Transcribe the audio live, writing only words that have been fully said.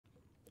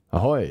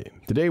Ahoy!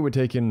 Today we're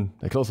taking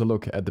a closer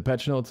look at the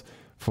patch notes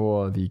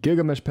for the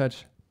Gilgamesh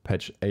patch,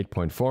 patch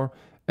 8.4,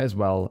 as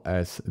well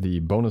as the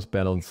bonus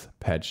balance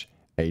patch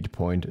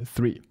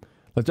 8.3.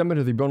 Let's jump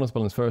into the bonus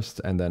balance first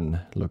and then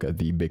look at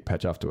the big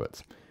patch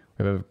afterwards.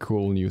 We have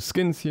cool new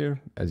skins here,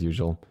 as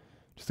usual.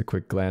 Just a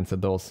quick glance at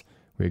those.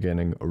 We're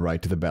getting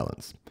right to the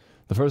balance.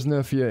 The first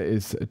nerf here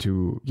is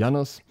to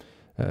Janos.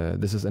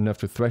 This is a nerf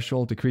to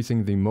Threshold,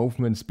 decreasing the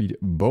movement speed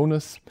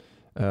bonus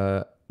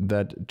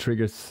that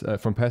triggers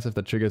from passive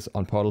that triggers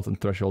on portals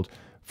and Threshold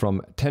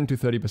from 10 to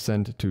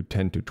 30% to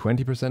 10 to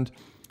 20%.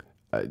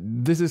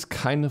 This is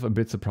kind of a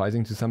bit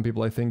surprising to some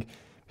people, I think,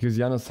 because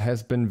Janos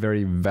has been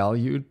very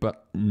valued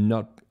but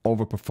not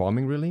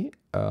overperforming really.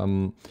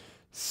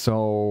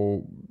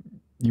 So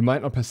you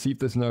might not perceive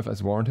this nerf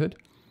as warranted,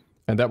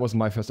 and that was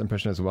my first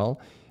impression as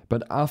well.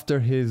 But after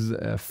his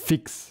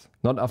fix,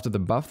 not after the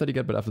buff that he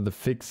got, but after the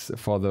fix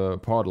for the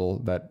portal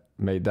that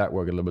made that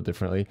work a little bit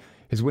differently,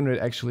 his win rate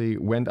actually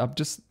went up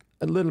just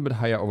a little bit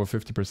higher, over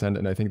 50%,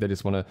 and I think they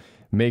just want to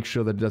make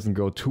sure that it doesn't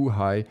go too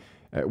high.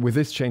 With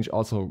this change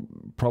also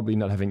probably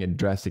not having a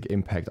drastic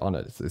impact on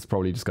it. It's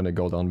probably just going to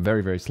go down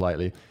very, very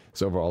slightly.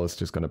 So overall it's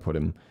just going to put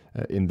him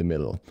in the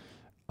middle,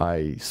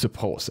 I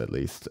suppose, at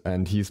least.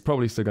 And he's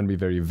probably still going to be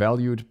very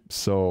valued,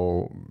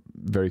 so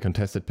very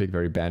contested pick,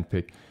 very banned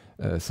pick.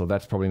 So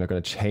that's probably not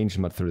going to change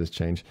much through this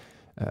change.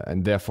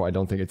 And therefore I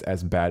don't think it's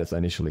as bad as I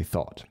initially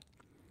thought.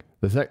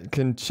 The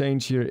second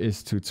change here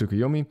is to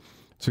Tsukuyomi.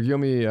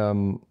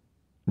 Tsukuyomi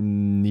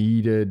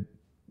needed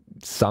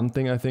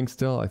something, I think,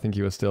 still. I think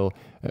he was still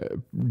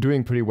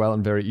doing pretty well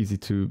and very easy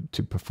to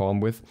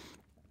perform with.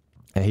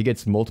 He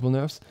gets multiple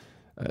nerfs.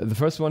 The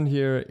first one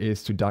here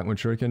is to Dark Moon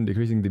Shuriken,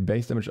 decreasing the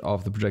base damage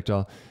of the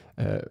projectile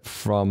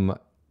from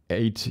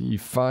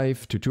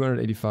 85 to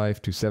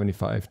 285 to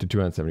 75 to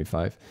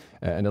 275.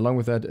 And along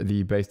with that,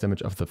 the base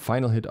damage of the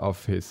final hit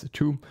of his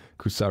 2,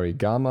 Kusari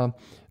Gama,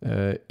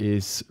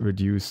 is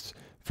reduced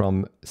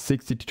from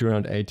 60 to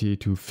 280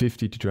 to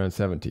 50 to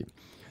 270.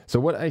 So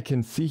what I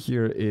can see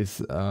here is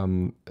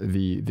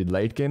the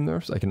late game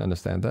nerfs. I can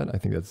understand that. I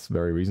think that's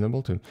very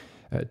reasonable to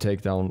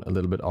take down a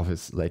little bit of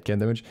his late game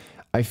damage.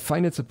 I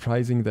find it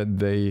surprising that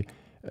they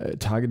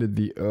targeted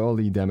the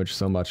early damage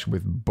so much,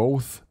 with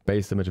both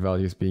base damage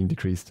values being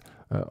decreased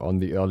on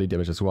the early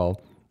damage as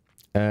well.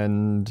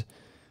 And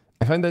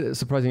I find that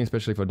surprising,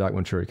 especially for Dark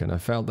Moon Shuriken. I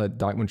felt that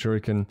Dark Moon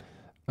Shuriken,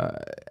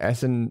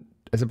 as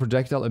a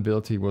projectile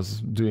ability,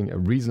 was doing a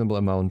reasonable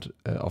amount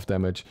of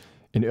damage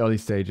in early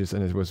stages,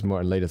 and it was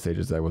more in later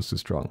stages that was too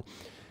strong.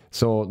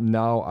 So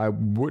now I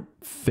would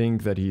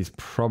think that he's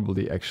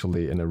probably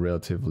actually in a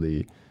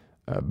relatively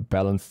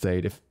balanced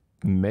state, if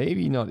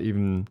maybe not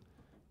even,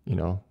 you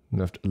know,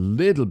 nerfed a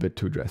little bit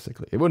too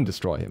drastically. It wouldn't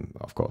destroy him,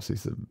 of course.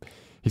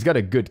 He's got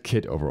a good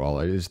kit overall.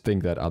 I just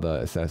think that other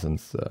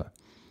assassins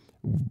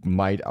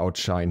might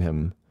outshine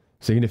him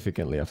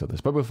significantly after this,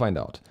 but we'll find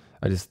out.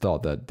 I just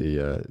thought that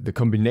the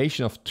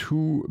combination of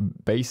two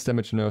base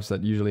damage nerfs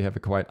that usually have a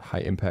quite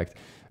high impact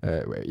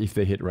if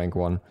they hit rank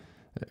 1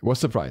 was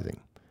surprising.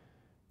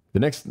 The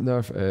next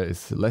nerf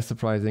is less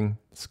surprising.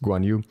 It's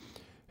Guan Yu.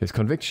 His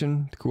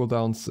conviction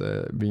cooldowns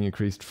being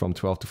increased from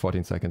 12 to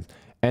 14 seconds,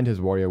 and his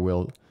warrior's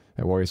will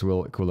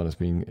cooldown is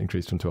being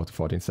increased from 12 to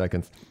 14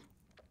 seconds.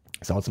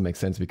 This also makes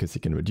sense because he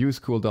can reduce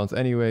cooldowns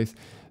anyways.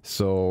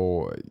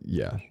 So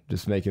yeah,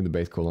 just making the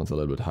base cooldowns a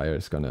little bit higher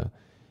is gonna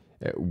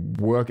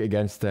work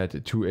against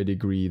that to a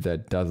degree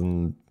that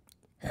doesn't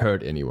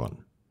hurt anyone.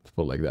 Let's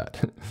put it like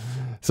that.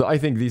 So I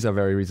think these are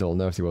very reasonable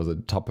nerfs. He was a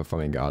top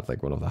performing guard,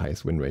 like one of the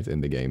highest win rates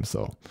in the game.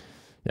 So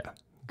yeah,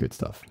 good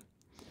stuff.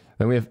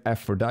 Then we have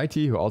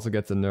Aphrodite, who also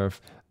gets a nerf.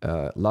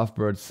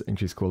 Lovebirds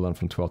increased cooldown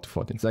from 12 to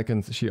 14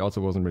 seconds. She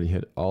also wasn't really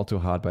hit all too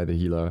hard by the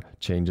healer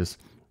changes,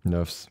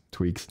 nerfs,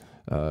 tweaks.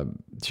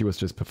 She was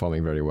just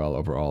performing very well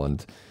overall,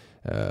 and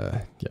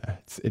yeah,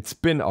 it's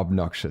been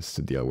obnoxious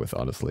to deal with,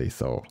 honestly.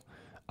 So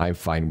I'm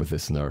fine with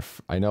this nerf.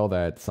 I know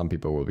that some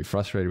people will be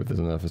frustrated with this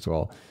nerf as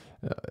well,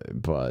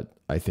 but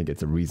I think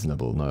it's a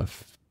reasonable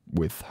nerf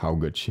with how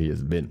good she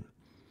has been.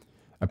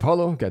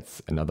 Apollo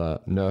gets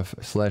another nerf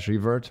 /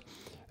 revert.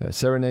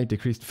 Serenade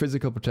decreased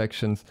physical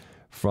protections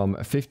from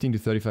 15 to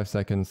 35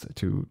 seconds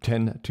to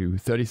 10 to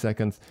 30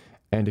 seconds,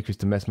 and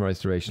decreased the mesmerize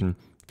duration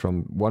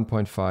from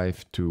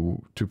 1.5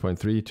 to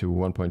 2.3 to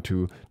 1.2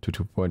 to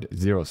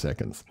 2.0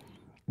 seconds.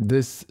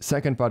 This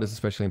second part is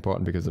especially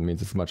important because it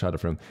means it's much harder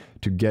for him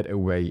to get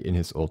away in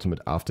his ultimate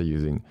after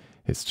using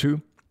his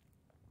 2.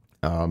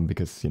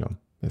 Because, you know,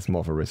 there's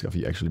more of a risk of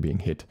you actually being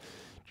hit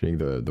during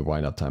the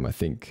wind-up time. I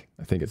think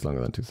it's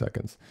longer than 2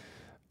 seconds.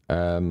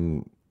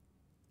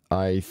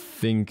 I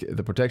think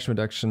the protection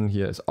reduction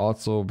here is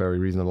also very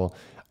reasonable.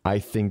 I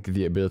think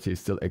the ability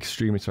is still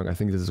extremely strong. I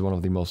think this is one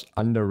of the most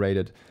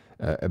underrated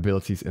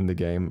abilities in the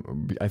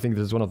game. I think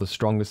this is one of the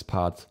strongest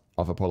parts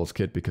of Apollo's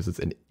kit because it's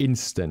an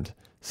instant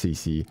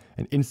CC,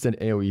 an instant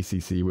AoE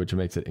CC, which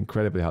makes it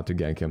incredibly hard to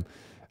gank him.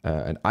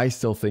 And I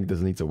still think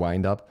this needs a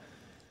wind-up.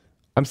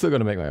 I'm still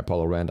going to make my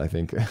Apollo rant, I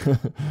think. I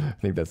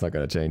think that's not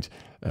going to change.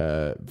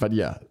 But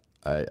yeah,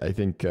 I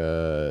think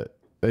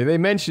They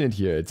mention it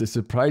here. It's a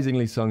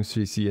surprisingly strong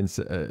CC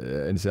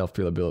and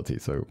self-peel ability.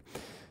 So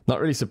not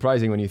really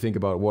surprising when you think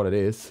about what it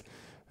is.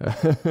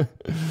 Yeah,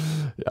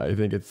 I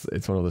think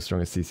it's one of the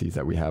strongest CCs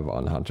that we have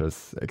on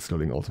Hunters,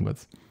 excluding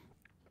Ultimates.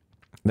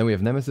 Then we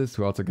have Nemesis,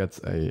 who also gets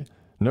a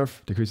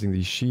nerf, decreasing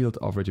the shield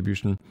of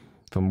retribution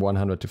from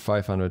 100 to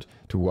 500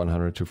 to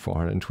 100 to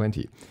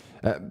 420.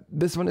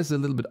 This one is a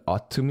little bit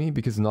odd to me,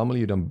 because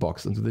normally you don't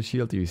box into the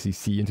shield, you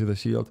CC into the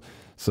shield,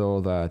 so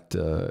that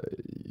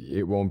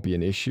it won't be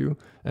an issue.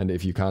 And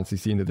if you can't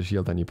CC into the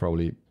shield, then you're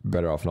probably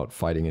better off not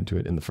fighting into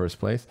it in the first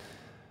place.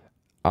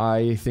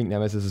 I think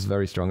Nemesis is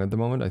very strong at the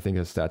moment. I think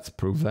her stats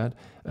prove that.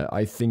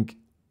 I think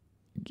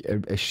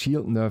a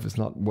shield nerf is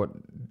not what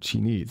she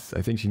needs.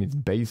 I think she needs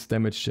base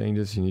damage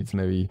changes. She needs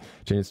maybe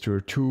changes to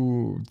her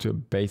 2 to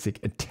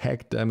basic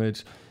attack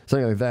damage,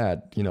 something like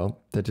that, you know,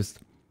 that just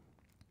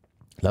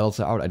levels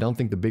her out. I don't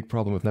think the big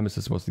problem with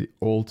Nemesis was the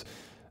ult,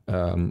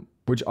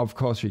 which of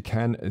course she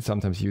can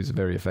sometimes use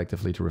very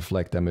effectively to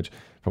reflect damage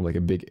from like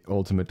a big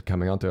ultimate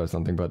coming onto her or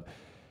something, but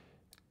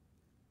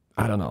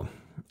I don't know.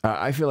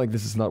 I feel like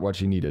this is not what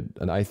she needed,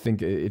 and I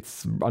think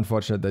it's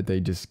unfortunate that they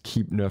just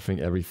keep nerfing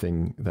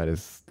everything that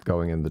is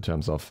going in the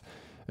terms of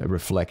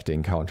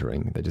reflecting,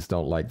 countering. They just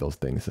don't like those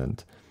things,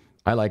 and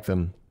I like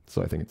them,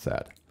 so I think it's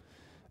sad.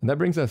 And that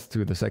brings us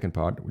to the second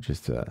part, which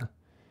is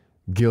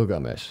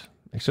Gilgamesh.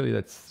 Actually,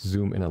 let's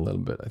zoom in a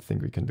little bit. I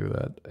think we can do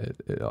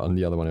that. On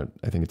the other one,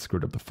 I think it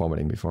screwed up the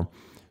formatting before,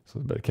 so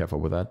be careful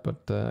with that,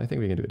 but I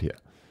think we can do it here.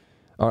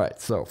 All right,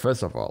 so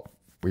first of all,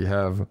 we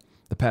have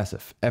the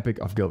passive, Epic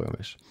of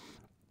Gilgamesh.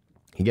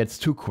 He gets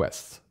 2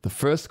 quests. The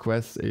first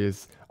quest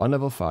is on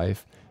level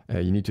 5.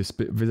 You need to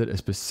visit a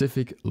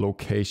specific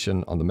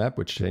location on the map,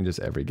 which changes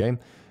every game.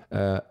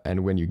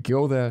 And when you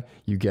go there,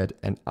 you get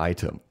an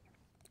item.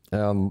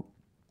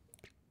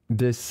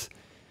 This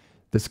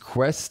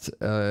quest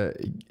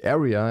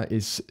area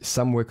is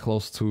somewhere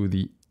close to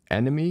the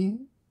enemy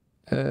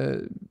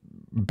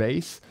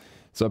base.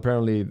 So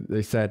apparently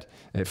they said,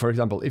 for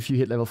example, if you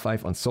hit level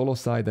 5 on solo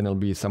side, then it'll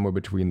be somewhere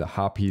between the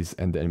harpies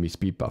and the enemy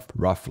speed buff,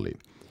 roughly.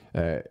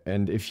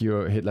 And if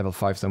you hit level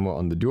 5 somewhere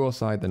on the duo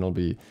side, then it'll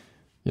be,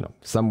 you know,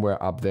 somewhere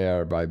up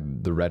there by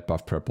the red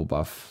buff, purple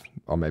buff,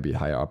 or maybe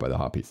higher up by the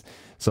harpies.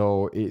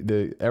 So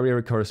the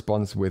area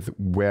corresponds with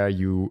where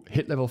you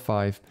hit level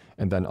 5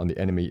 and then on the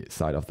enemy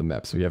side of the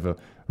map. So you have a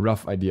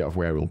rough idea of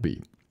where it will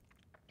be.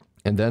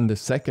 And then the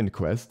second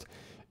quest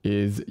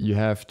is you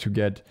have to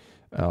get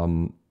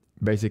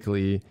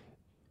basically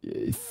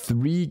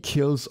 3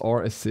 kills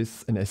or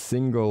assists in a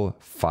single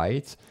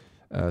fight.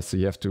 So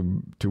you have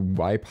to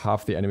wipe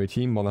half the enemy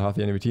team, more than half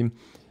the enemy team,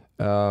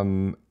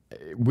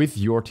 with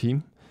your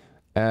team,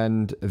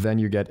 and then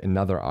you get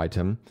another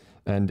item.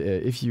 And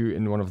if you,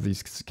 in one of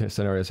these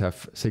scenarios,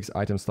 have 6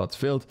 item slots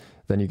filled,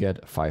 then you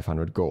get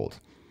 500 gold.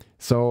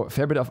 So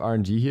fair bit of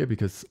RNG here,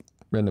 because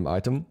random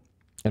item,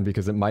 and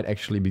because it might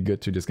actually be good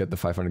to just get the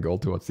 500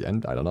 gold towards the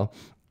end, I don't know.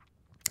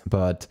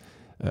 But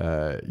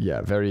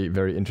yeah, very,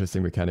 very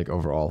interesting mechanic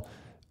overall.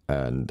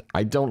 And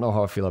I don't know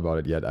how I feel about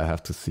it yet. I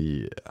have to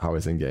see how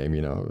it's in game,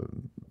 you know,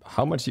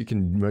 how much you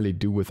can really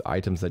do with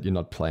items that you're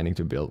not planning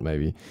to build,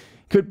 maybe.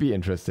 Could be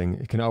interesting.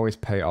 It can always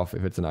pay off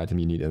if it's an item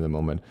you need in the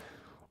moment,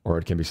 or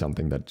it can be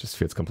something that just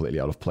feels completely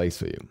out of place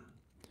for you.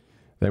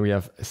 Then we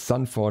have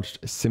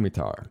Sunforged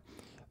Scimitar.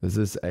 This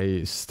is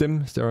a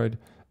stim steroid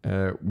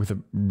with a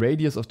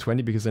radius of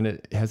 20, because then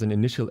it has an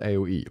initial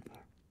AoE.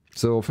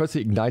 So first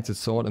he ignites his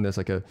sword, and there's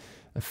like a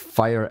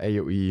fire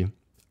AoE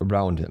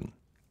around him.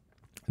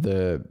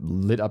 The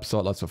lit up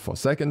sword lasts for 4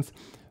 seconds.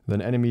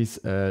 Then enemies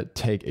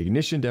take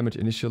ignition damage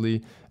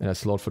initially and are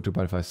slowed for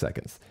 2.5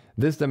 seconds.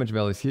 This damage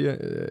value is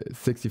here,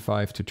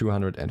 65 to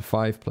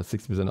 205 plus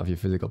 60% of your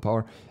physical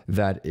power.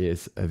 That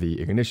is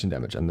the ignition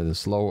damage. And then the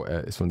slow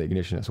is from the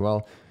ignition as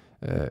well,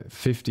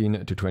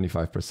 15 to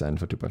 25%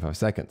 for 2.5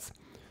 seconds.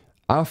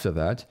 After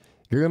that,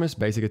 Gilgamesh's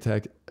basic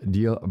attack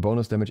deal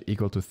bonus damage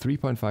equal to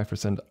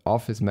 3.5%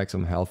 of his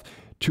maximum health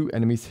to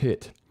enemies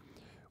hit.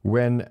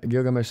 When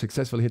Gilgamesh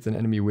successfully hits an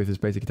enemy with his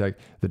basic attack,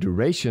 the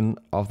duration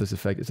of this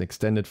effect is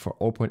extended for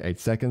 0.8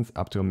 seconds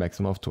up to a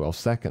maximum of 12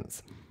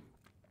 seconds.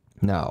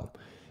 Now,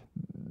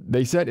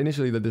 they said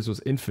initially that this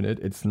was infinite.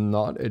 It's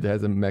not. It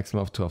has a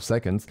maximum of 12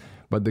 seconds,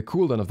 but the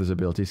cooldown of this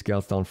ability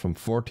scales down from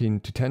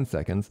 14 to 10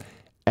 seconds,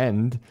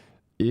 and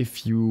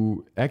if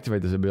you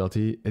activate this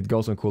ability, it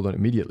goes on cooldown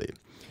immediately.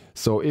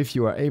 So if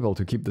you are able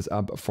to keep this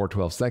up for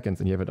 12 seconds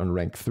and you have it on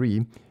rank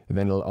 3,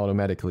 then it'll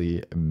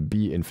automatically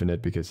be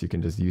infinite, because you can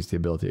just use the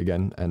ability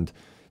again. And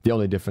the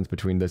only difference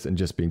between this and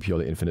just being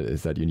purely infinite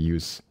is that you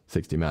use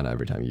 60 mana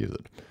every time you use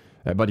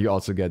it. But you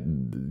also get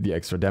the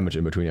extra damage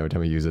in between every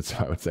time you use it, so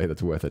I would say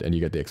that's worth it. And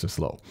you get the extra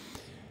slow.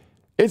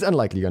 It's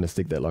unlikely you're going to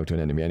stick that long to an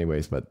enemy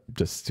anyways, but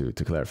just to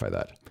clarify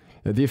that.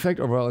 The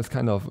effect overall is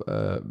kind of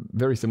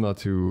very similar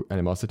to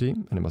Animosity.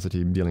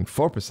 Animosity dealing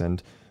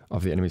 4%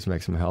 of the enemy's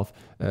maximum health.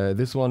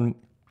 This one,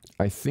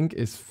 I think,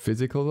 is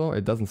physical though.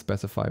 It doesn't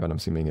specify, but I'm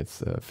assuming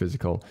it's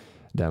physical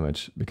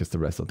damage, because the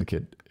rest of the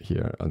kit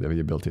here, the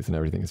abilities and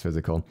everything, is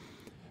physical.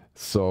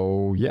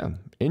 So yeah,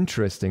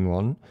 interesting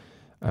one.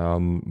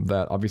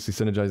 that obviously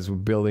synergizes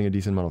with building a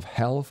decent amount of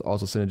health,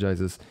 also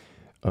synergizes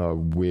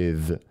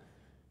with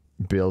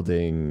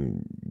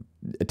building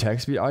attack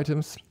speed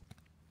items,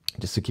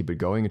 just to keep it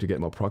going and to get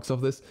more procs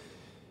of this.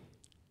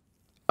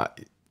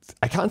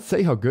 I can't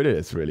say how good it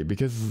is really,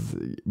 because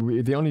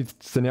the only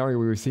scenario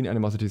we've seen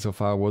animosity so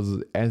far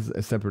was as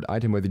a separate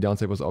item, where the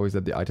downside was always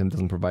that the item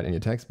doesn't provide any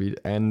attack speed,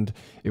 and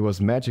it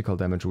was magical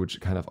damage, which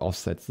kind of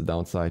offsets the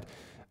downside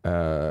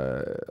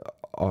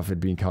of it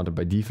being countered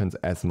by defense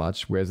as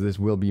much, whereas this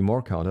will be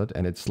more countered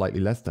and it's slightly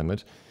less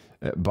damage,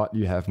 but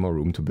you have more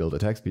room to build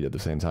attack speed at the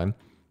same time.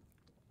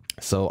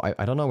 So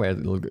I don't know where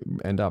it'll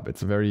end up.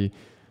 It's a very,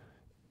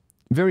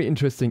 very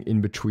interesting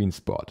in-between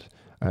spot.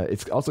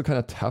 It's also kind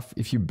of tough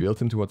if you build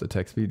him towards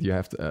attack speed. You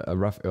have a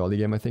rough early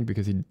game, I think,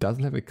 because he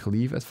doesn't have a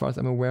cleave as far as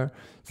I'm aware.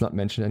 It's not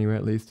mentioned anywhere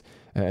at least.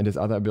 And his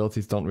other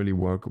abilities don't really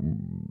work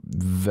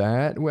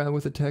that well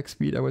with attack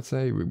speed, I would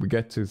say. We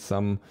get to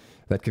some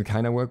that can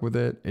kind of work with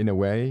it in a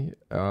way.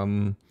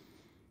 Now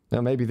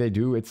maybe they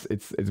do. It's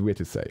weird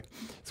to say.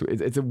 So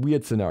it's a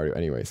weird scenario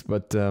anyways.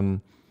 But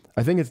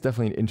I think it's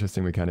definitely an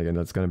interesting mechanic, and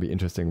that's going to be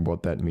interesting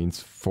what that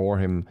means for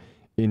him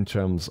in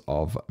terms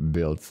of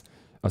builds.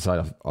 Aside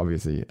of,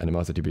 obviously,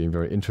 animosity being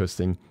very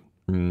interesting,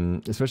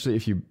 especially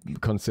if you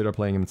consider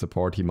playing him in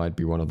support, he might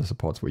be one of the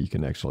supports where you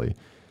can actually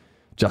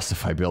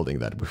justify building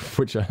that,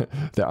 which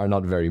there are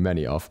not very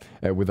many of,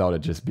 without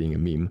it just being a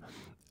meme.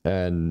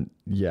 And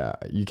yeah,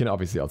 you can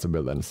obviously also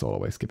build that in solo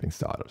by skipping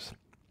starters.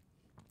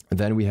 And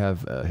then we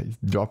have his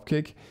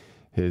dropkick,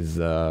 his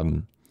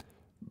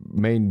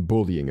main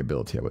bullying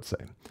ability, I would say.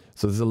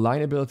 So there's a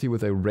line ability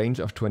with a range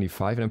of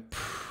 25, and I'm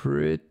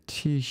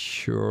pretty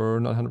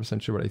sure, not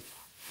 100% sure, but I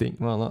think,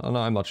 well, no,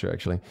 I'm not sure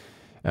actually.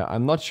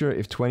 I'm not sure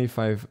if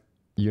 25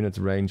 units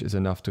range is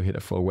enough to hit a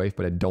full wave,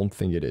 but I don't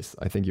think it is.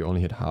 I think you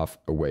only hit half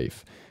a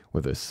wave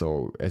with this.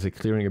 So as a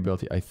clearing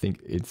ability, I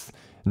think it's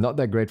not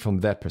that great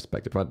from that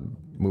perspective. But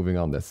moving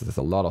on, there's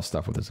a lot of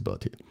stuff with this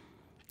ability.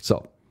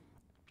 So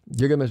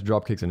Gilgamesh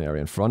dropkicks an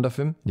area in front of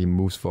him. He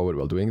moves forward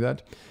while doing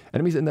that.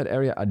 Enemies in that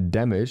area are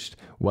damaged,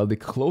 while the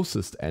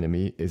closest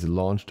enemy is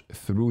launched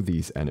through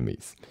these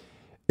enemies.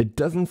 It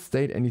doesn't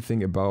state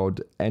anything about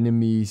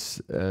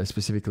enemies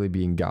specifically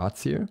being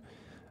guards here.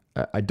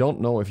 I don't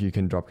know if you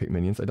can dropkick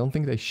minions. I don't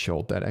think they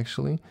showed that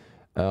actually.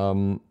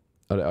 Or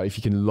if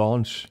you can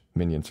launch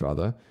minions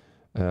rather.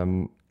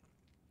 We'll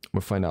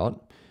find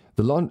out.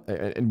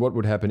 And what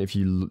would happen if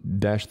you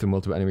dash through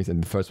multiple enemies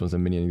and the first one's a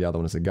minion and the other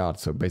one is a guard?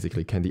 So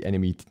basically, can the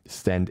enemy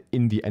stand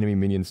in the enemy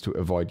minions to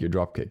avoid your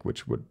dropkick,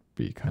 which would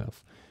be kind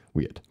of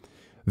weird.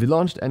 The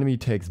launched enemy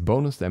takes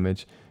bonus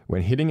damage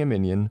when hitting a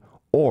minion,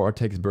 or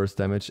takes burst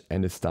damage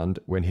and is stunned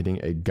when hitting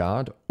a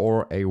guard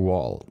or a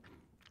wall.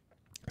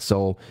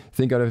 So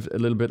think of it a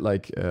little bit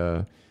like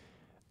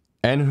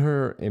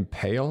Anher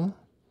Impale,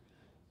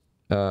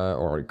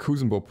 or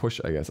Kuzenbo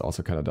Push, I guess,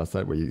 also kind of does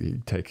that, where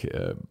you take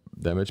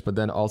damage. But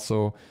then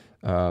also,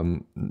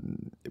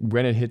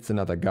 when it hits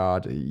another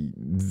guard,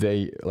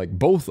 they, like,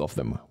 both of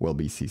them will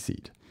be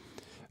CC'd.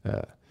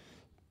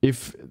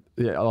 If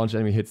the launched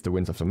enemy hits the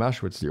Winds of the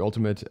Mash, which is the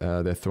ultimate,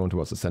 they're thrown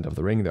towards the center of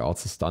the ring. They're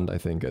also stunned, I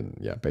think, and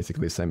yeah,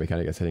 basically the same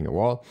mechanic as hitting a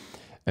wall.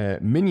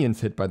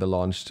 Minions hit by the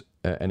launched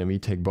enemy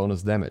take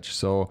bonus damage.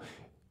 So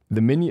the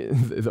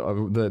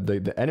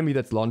the enemy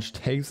that's launched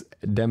takes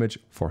damage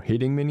for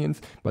hitting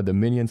minions, but the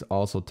minions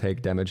also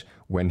take damage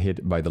when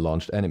hit by the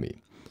launched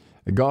enemy.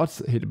 The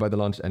guards hit by the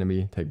launched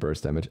enemy take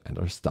burst damage and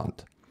are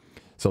stunned.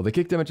 So the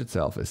kick damage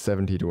itself is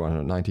 70 to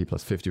 190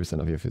 plus 50%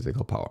 of your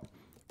physical power.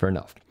 Fair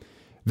enough.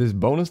 This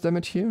bonus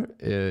damage here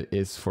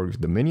is for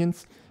the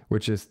minions,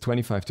 which is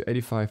 25 to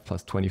 85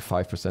 plus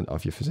 25%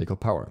 of your physical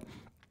power.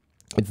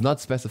 It's not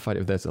specified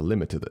if there's a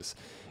limit to this.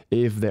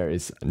 If there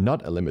is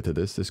not a limit to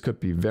this, this could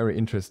be very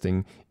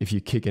interesting if you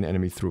kick an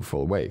enemy through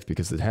full wave,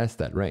 because it has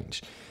that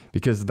range.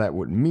 Because that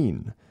would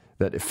mean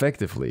that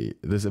effectively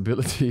this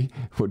ability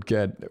would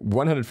get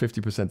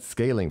 150%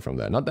 scaling from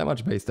that. Not that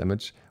much base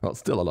damage. Well,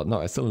 still a lot.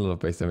 No, still a lot of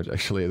base damage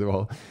actually as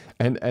well.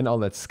 And all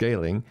that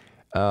scaling.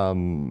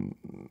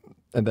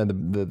 And then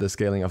the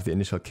scaling of the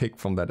initial kick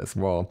from that as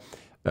well.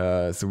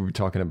 So we're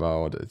talking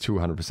about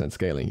 200%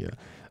 scaling here.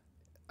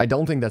 I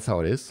don't think that's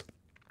how it is.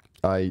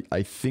 I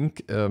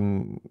think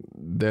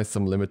there's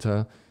some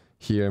limiter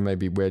here,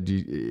 maybe where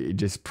it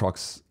just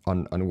procs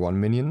on one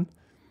minion.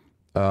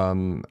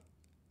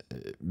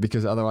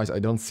 Because otherwise I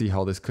don't see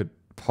how this could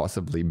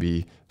possibly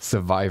be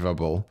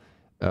survivable.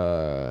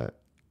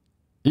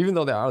 Even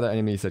though there are other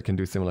enemies that can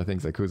do similar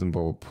things, like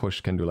Kuzenbo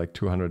Push can do like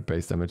 200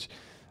 base damage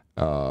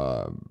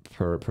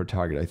per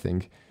target, I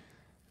think.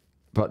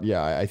 But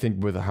yeah, I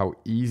think with how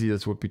easy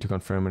this would be to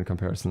confirm in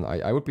comparison,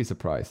 I would be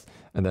surprised.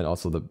 And then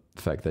also the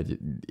fact that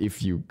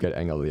if you get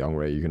Angle the Young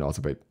Ray, you can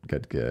also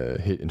get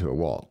hit into a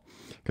wall.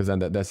 Because then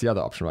that's the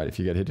other option, right? If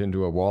you get hit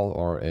into a wall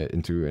or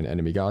into an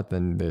enemy guard,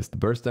 then there's the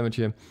burst damage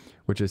here,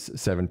 which is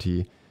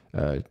 70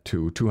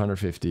 to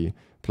 250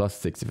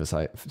 plus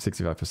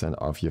 65%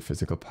 of your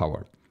physical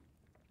power.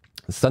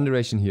 The stun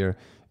duration here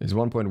is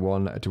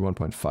 1.1 to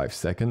 1.5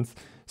 seconds.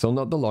 So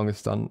not the longest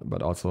stun,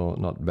 but also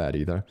not bad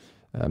either.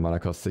 mana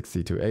cost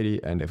 60 to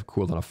 80, and a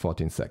cooldown of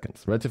 14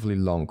 seconds. Relatively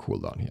long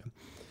cooldown here.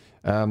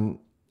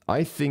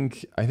 I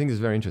think it's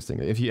very interesting.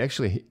 If you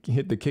actually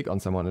hit the kick on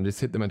someone and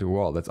just hit them into a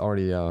wall, that's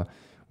already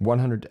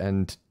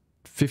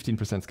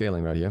 115%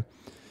 scaling right here.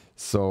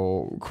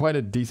 So quite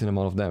a decent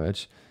amount of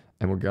damage.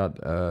 And we got,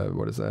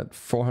 what is that?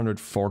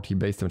 440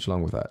 base damage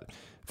along with that.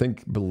 I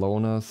think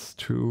Bellona's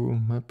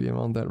 2 might be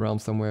around that realm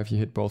somewhere if you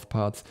hit both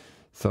parts.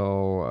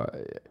 So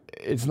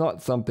it's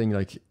not something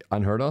like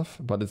unheard of,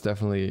 but it's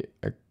definitely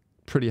a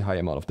pretty high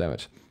amount of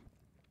damage.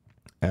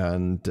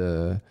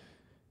 And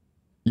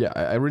yeah,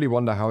 I really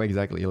wonder how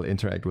exactly he'll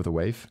interact with a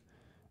wave.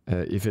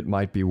 If it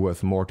might be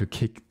worth more to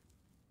kick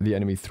the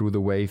enemy through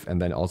the wave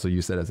and then also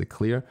use that as a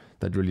clear.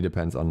 That really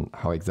depends on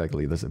how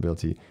exactly this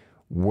ability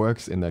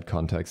works in that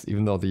context.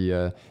 Even though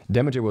the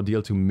damage it will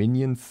deal to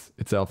minions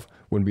itself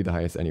wouldn't be the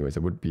highest anyways.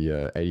 It would be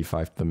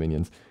 85 to the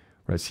minions.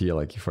 Whereas here,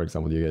 like for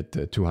example, you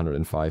get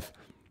 205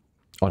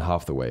 on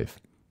half the wave.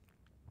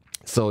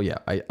 So yeah,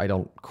 I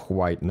don't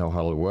quite know how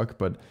it'll work,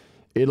 but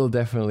it'll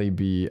definitely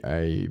be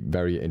a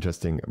very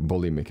interesting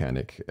bully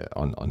mechanic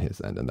on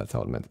his end, and that's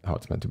how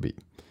it's meant to be.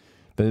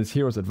 Then it's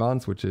Hero's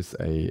Advance, which is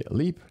a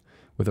leap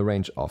with a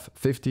range of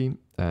 50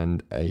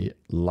 and a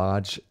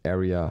large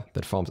area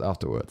that forms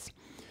afterwards.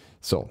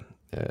 So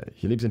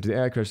he leaps into the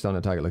air, crashes down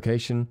a target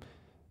location.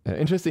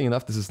 Interesting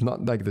enough, this is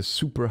not like the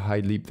super high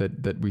leap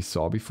that we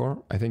saw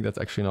before. I think that's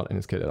actually not in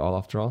his kit at all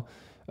after all.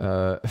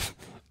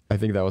 I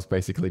think that was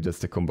basically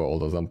just a combo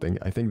ult or something.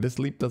 I think this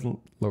leap doesn't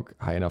look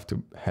high enough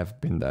to have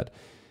been that.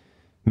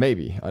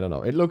 Maybe, I don't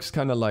know. It looks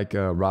kind of like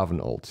a Raven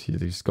ult. He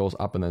just goes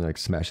up and then like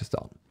smashes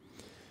down.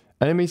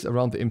 Enemies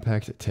around the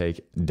impact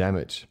take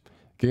damage.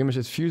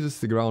 Gilgamesh fuses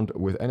the ground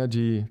with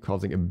energy,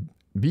 causing a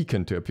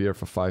beacon to appear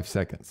for 5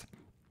 seconds.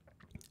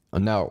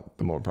 And now,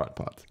 the more important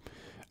part.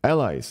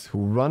 Allies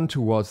who run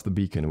towards the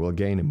beacon will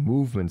gain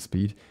movement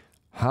speed,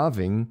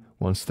 halving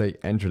once they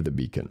enter the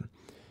beacon.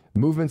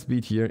 Movement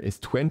speed here is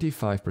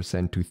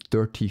 25% to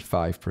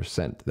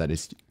 35%. That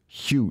is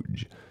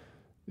huge.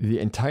 The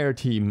entire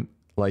team,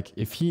 like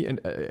if he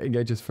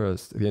engages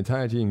first, the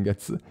entire team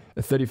gets a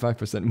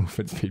 35%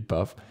 movement speed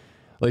buff.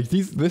 Like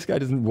this guy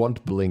doesn't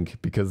want blink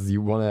because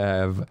you want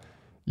to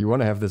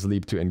have this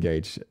leap to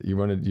engage. You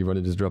want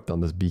to just drop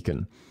down this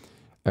beacon.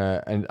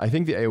 And I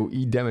think the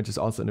AoE damage is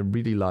also in a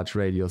really large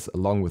radius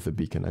along with the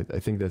beacon. I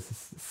think that's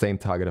the same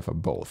target for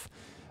both.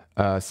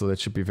 So that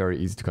should be very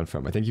easy to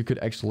confirm. I think you could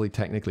actually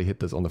technically hit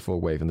this on the full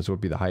wave, and this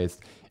would be the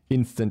highest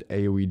instant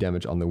AoE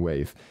damage on the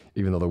wave,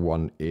 even though the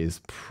one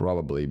is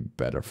probably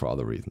better for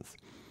other reasons.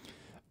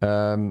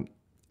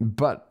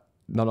 But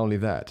not only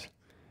that,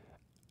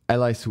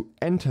 allies who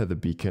enter the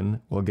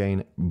beacon will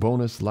gain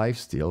bonus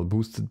lifesteal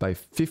boosted by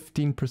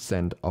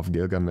 15% of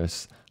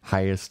Gilgamesh's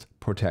highest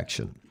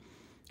protection.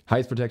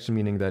 Highest protection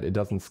meaning that it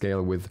doesn't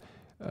scale with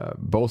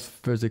both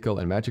physical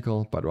and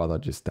magical, but rather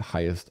just the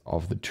highest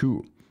of the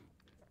two.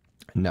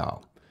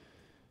 Now,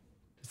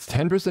 it's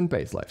 10%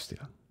 base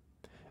lifesteal,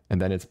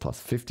 and then it's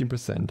plus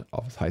 15%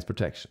 of his highest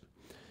protection.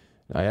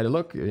 I had a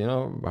look, you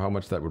know, how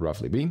much that would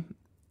roughly be.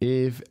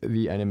 If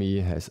the enemy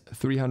has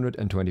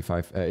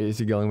 325,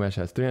 Gilgamesh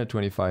has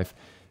 325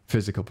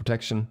 physical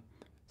protection,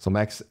 so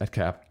max at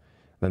cap,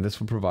 then this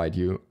will provide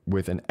you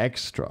with an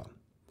extra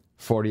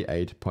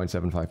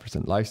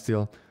 48.75%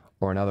 lifesteal,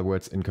 or in other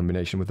words, in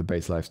combination with the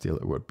base lifesteal,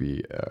 it would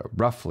be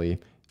roughly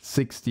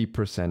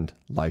 60%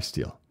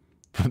 lifesteal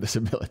from this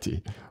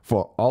ability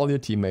for all your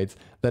teammates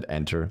that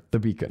enter the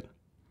beacon.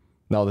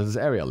 Now this is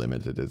area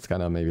limited, it's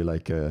kind of maybe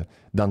like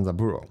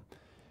Danzaburo.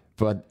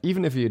 But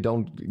even if you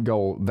don't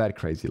go that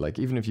crazy, like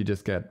even if you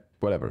just get,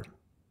 whatever,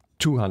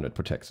 200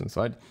 protections,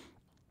 right?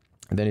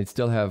 And then you'd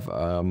still have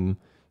 30%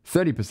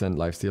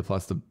 lifesteal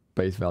plus the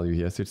base value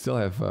here, so you'd still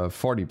have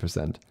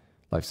 40%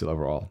 lifesteal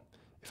overall,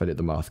 if I did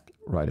the math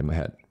right in my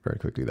head very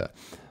quickly there.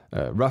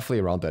 Roughly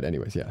around that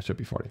anyways, yeah, it should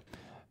be 40.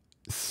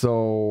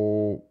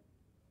 So,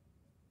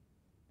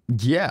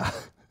 yeah,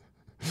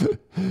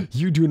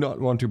 you do not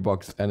want to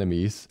box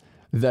enemies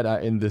that are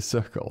in this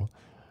circle,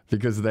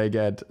 because they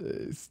get,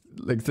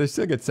 like, they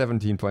still get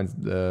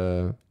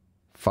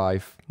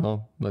 17.5,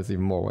 no, that's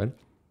even more, right?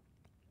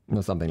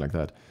 No, something like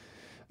that.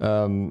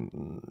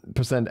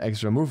 Percent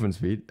extra movement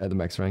speed at the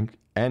max rank,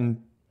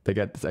 and they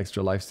get this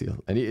extra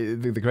lifesteal.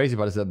 And the crazy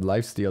part is that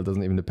lifesteal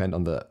doesn't even depend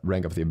on the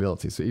rank of the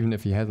ability, so even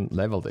if he hasn't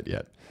leveled it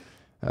yet,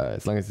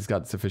 as long as he's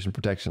got sufficient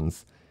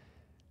protections,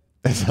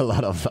 there's a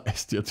lot of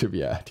lifesteal to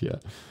be had here.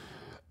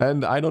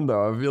 And I don't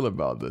know how I feel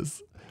about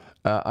this.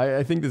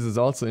 I think this is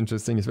also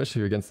interesting,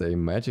 especially against a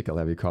magical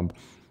heavy comp.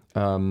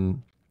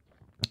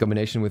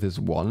 Combination with his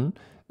one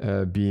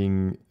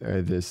being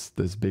this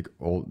big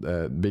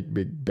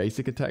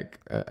basic attack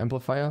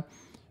amplifier,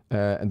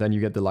 and then you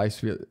get the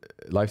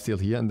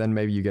lifesteal here, and then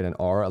maybe you get an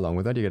R along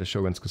with that. You get a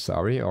Shogun's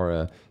Kusari or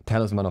a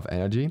Talisman of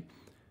Energy,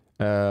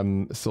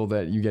 so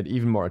that you get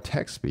even more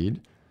attack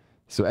speed.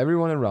 So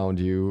everyone around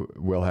you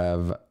will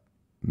have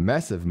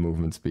massive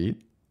movement speed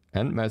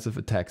and massive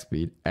attack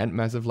speed and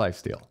massive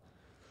lifesteal.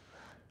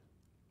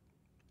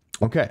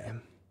 Okay,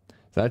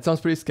 so that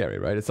sounds pretty scary,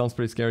 right? It sounds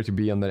pretty scary to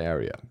be on that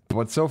area.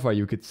 But so far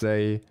you could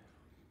say,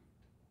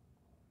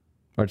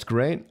 That's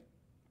great,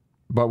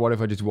 but what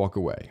if I just walk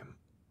away?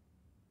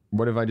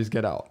 What if I just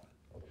get out?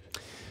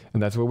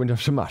 And that's where Wind of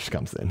Shamash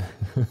comes in.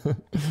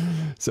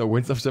 So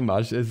Wind of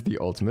Shamash is the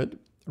ultimate,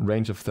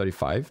 range of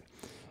 35.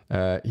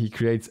 He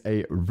creates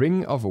a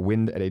ring of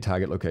wind at a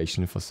target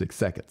location for 6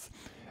 seconds.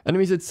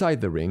 Enemies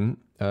inside the ring,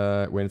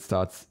 when it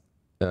starts,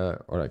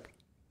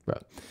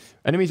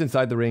 enemies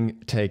inside the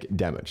ring take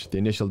damage. The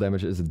initial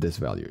damage is at this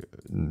value,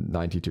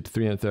 90 to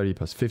 330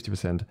 plus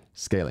 50%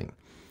 scaling.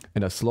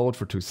 And are slowed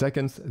for 2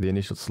 seconds, the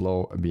initial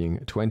slow being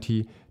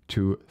 20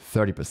 to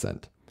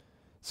 30%.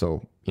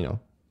 So, you know,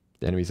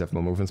 the enemies have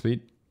more movement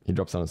speed, he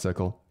drops down a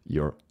circle,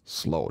 you're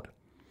slowed.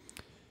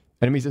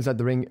 Enemies inside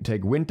the ring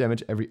take wind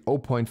damage every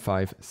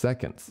 0.5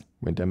 seconds.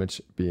 Wind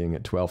damage being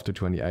 12 to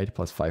 28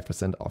 plus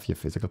 5% of your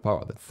physical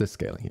power. That's this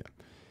scaling here.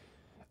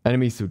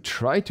 Enemies who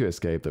try to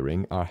escape the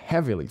ring are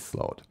heavily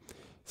slowed.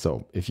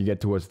 So if you get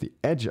towards the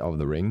edge of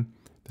the ring,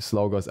 the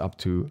slow goes up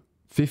to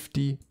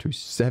 50 to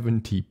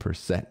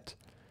 70%.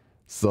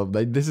 So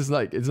this is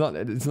like, it's not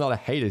a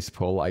Hades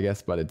pull, I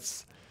guess, but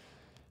it's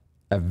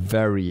a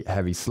very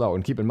heavy slow.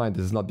 And keep in mind,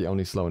 this is not the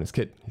only slow in his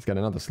kit. He's got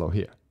another slow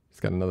here. He's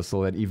got another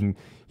slow that even,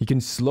 he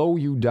can slow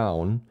you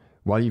down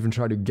while you even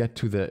try to get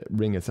to the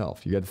ring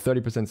itself. You get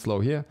 30% slow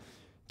here,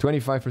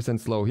 25%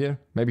 slow here.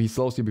 Maybe he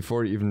slows you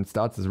before he even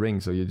starts his ring,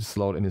 so you just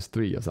slow it in his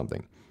 3 or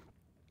something.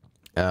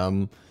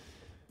 And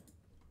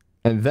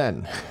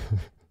then,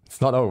 it's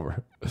not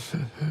over.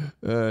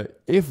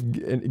 If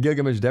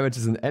Gilgamesh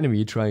damages an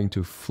enemy trying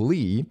to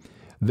flee,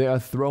 they are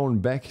thrown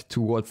back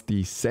towards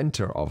the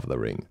center of the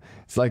ring.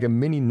 It's like a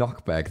mini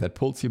knockback that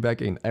pulls you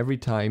back in every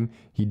time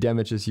he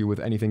damages you with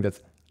anything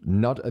that's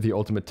not the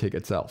ultimate tick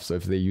itself. So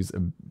if they use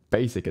a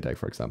basic attack,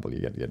 for example, you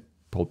get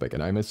pulled back.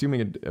 And I'm assuming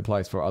it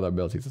applies for other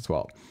abilities as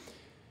well.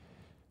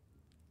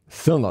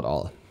 Still not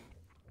all.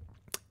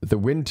 The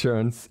wind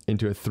turns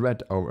into a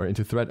threat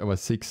over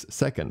 6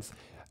 seconds,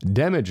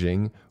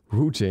 damaging,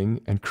 rooting,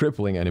 and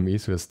crippling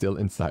enemies who are still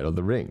inside of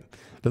the ring.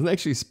 It doesn't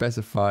actually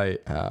specify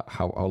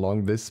how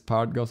long this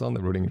part goes on,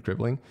 the rooting and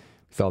crippling.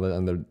 We saw that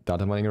under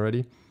data mining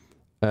already.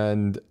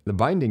 And the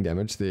binding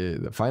damage,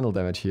 the final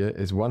damage here,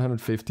 is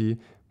 150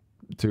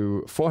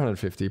 to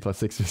 450 plus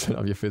 60%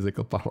 of your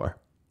physical power.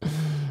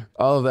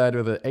 All of that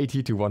with an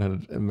 80 to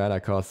 100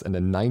 mana cost and a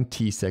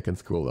 90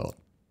 seconds cooldown.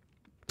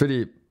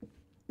 Pretty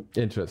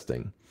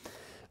interesting.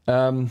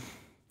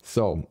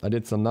 So I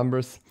did some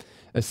numbers.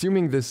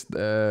 Assuming this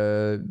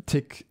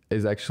tick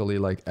is actually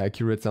like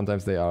accurate,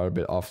 sometimes they are a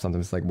bit off,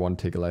 sometimes it's like 1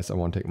 tick less or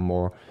 1 tick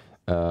more.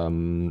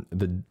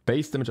 The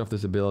base damage of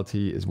this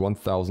ability is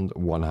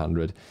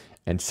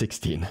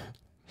 1116.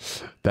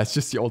 That's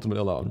just the ultimate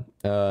alone.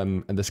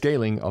 And the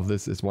scaling of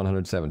this is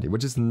 170,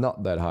 which is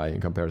not that high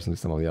in comparison to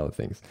some of the other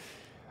things.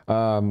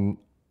 Where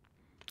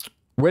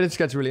this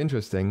gets really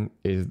interesting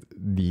is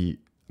the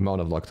amount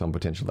of lockdown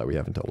potential that we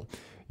have in total.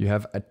 You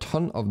have a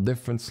ton of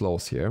different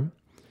slows here.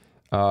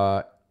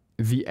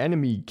 The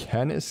enemy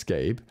can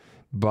escape,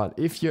 but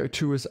if your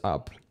 2 is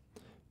up,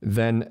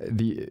 then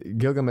the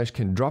Gilgamesh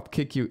can drop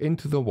kick you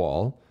into the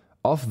wall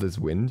of this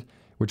wind,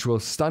 which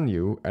will stun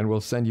you and will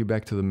send you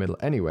back to the middle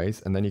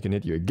anyways, and then he can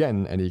hit you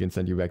again and he can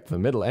send you back to the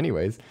middle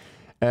anyways.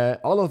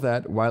 All of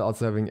that while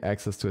also having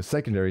access to a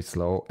secondary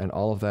slow, and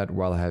all of that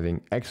while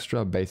having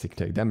extra basic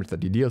attack damage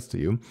that he deals to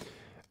you.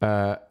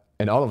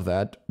 And all of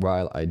that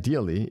while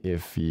ideally,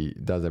 if he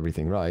does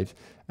everything right,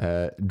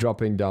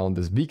 dropping down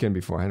this beacon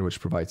beforehand, which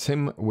provides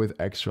him with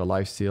extra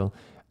lifesteal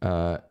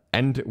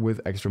and with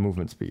extra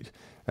movement speed.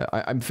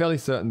 I'm fairly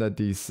certain that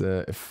these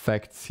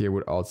effects here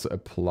would also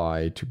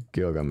apply to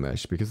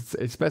Gilgamesh, because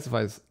it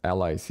specifies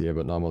allies here,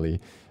 but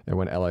normally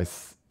when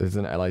allies, there's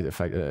an ally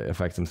effect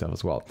affects himself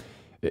as well.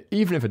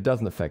 Even if it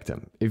doesn't affect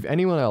him, if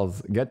anyone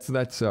else gets to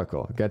that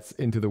circle, gets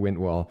into the wind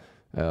wall,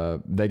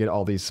 they get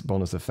all these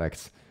bonus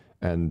effects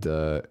and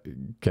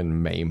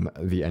can maim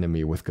the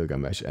enemy with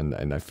Gilgamesh.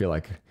 And I feel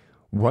like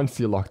once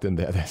you're locked in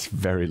there, there's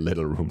very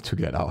little room to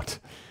get out.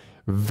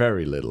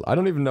 Very little. I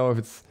don't even know if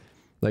it's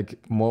like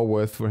more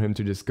worth for him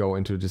to just go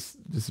into just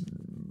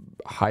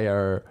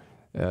higher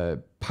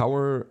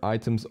power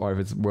items, or if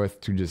it's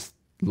worth to just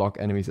lock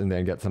enemies in there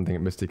and get something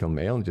at Mystical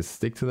Mail and just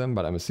stick to them.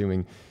 But I'm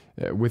assuming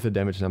with the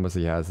damage numbers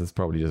he has, it's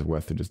probably just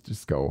worth to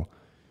just go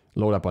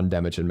load up on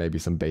damage and maybe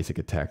some basic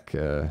attack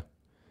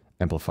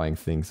amplifying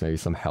things, maybe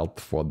some help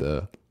for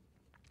the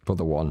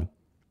one,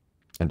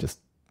 and just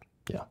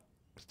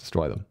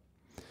destroy them.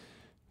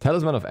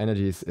 Talisman of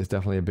Energies is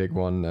definitely a big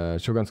one.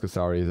 Shogun's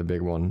Kusari is a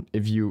big one.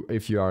 If you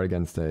are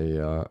against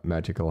a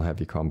magical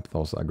heavy comp,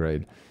 those are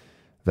great.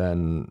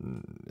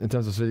 Then in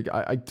terms of physics,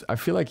 I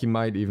feel like he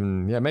might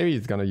even, maybe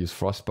he's gonna use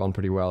Frostbound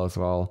pretty well as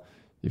well.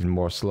 Even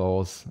more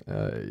slows,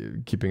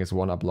 keeping his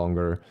 1 up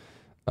longer.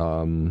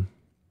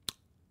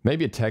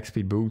 Maybe attack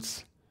speed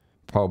boots,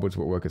 power boots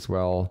would work as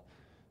well.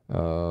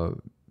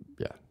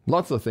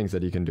 Lots of things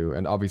that you can do,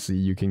 and obviously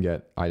you can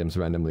get items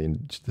randomly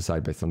and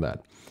decide based on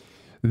that.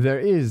 There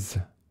is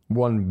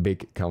one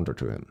big counter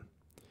to him.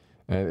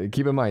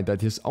 Keep in mind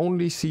that his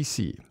only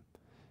CC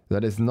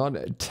that is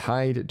not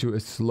tied to a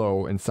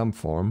slow in some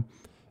form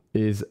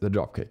is the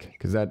dropkick,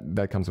 because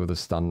that comes with a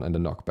stun and a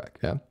knockback,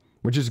 yeah?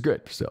 Which is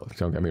good still,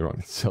 don't get me wrong,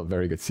 it's still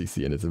very good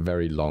CC and it's a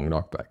very long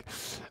knockback.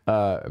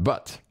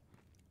 But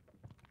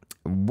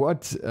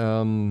what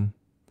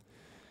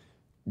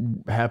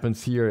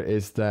happens here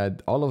is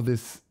that all of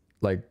this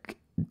like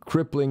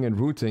crippling and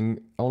rooting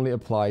only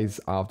applies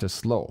after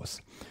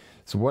slows.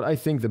 So what I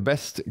think the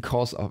best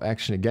course of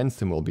action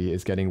against him will be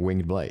is getting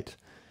Winged Blade.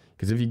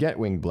 Because if you get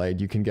Winged Blade,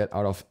 you can get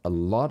out of a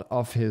lot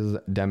of his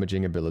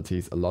damaging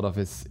abilities, a lot of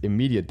his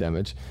immediate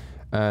damage,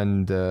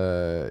 and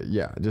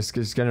yeah, just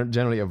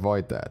generally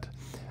avoid that.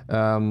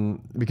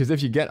 Because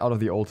if you get out of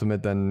the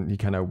ultimate, then he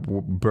kind of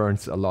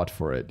burns a lot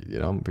for it, you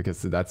know,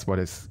 because that's what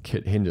his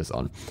kit hinges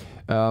on.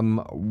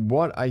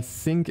 What I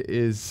think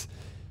is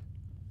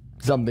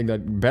something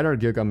that better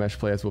Gilgamesh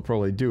players will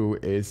probably do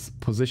is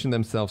position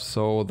themselves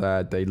so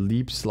that they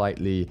leap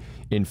slightly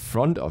in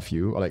front of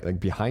you, or like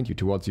behind you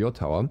towards your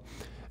tower,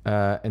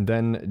 and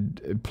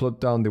then put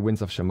down the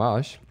Winds of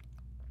Shamash,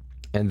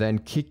 and then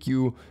kick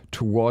you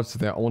towards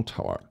their own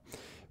tower.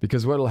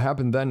 Because what will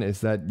happen then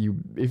is that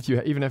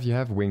even if you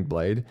have Winged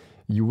Blade,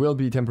 you will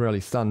be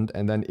temporarily stunned,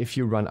 and then if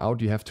you run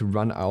out, you have to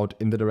run out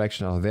in the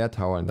direction of their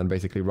tower and then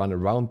basically run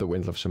around the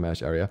Winds of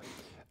Shamash area,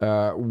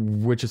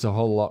 which is a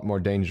whole lot more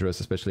dangerous,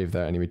 especially if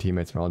there are enemy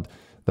teammates around,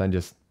 than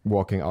just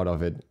walking out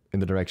of it in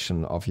the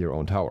direction of your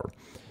own tower.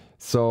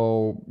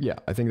 So yeah,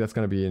 I think that's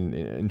going to be an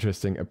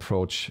interesting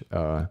approach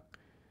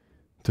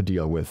to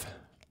deal with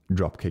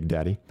Dropkick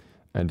Daddy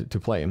and to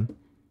play him.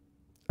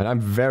 And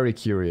I'm very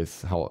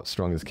curious how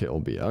strong this kit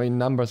will be. I mean,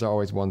 numbers are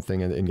always one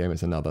thing and in-game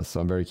is another,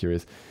 so I'm very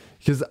curious.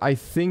 Because I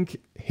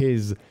think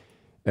his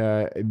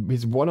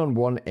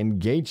one-on-one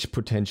engage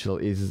potential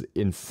is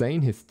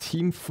insane. His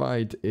team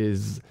fight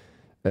is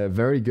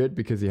very good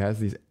because he has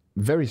these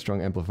very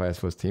strong amplifiers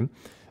for his team.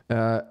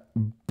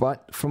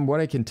 But from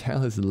what I can tell,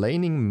 his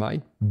laning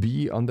might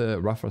be on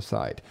the rougher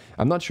side.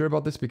 I'm not sure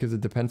about this because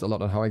it depends a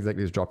lot on how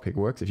exactly his dropkick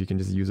works. If you can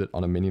just use it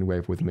on a minion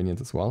wave with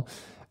minions as well,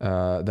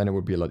 then it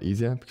would be a lot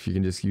easier. If you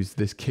can just use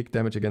this kick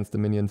damage against the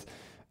minions,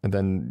 and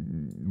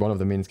then one of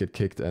the minions get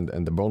kicked and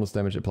the bonus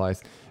damage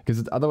applies.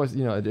 Because otherwise,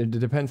 you know, it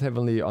depends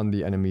heavily on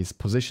the enemy's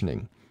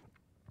positioning.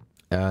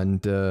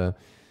 And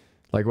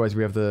likewise,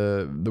 we have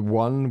the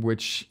one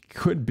which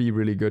could be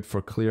really good for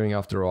clearing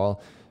after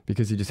all,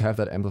 because you just have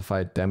that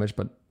amplified damage,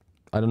 but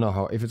I don't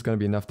know if it's going to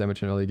be enough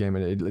damage in early game,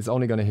 and it's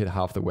only going to hit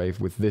half the wave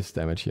with this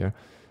damage here.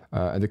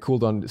 And the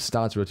cooldown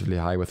starts relatively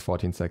high with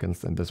 14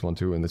 seconds, and this one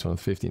too, and this one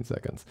with 15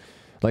 seconds.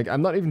 Like,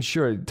 I'm not even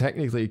sure,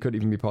 technically it could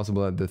even be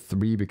possible that the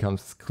 3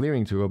 becomes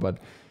clearing tool, but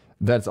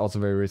that's also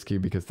very risky,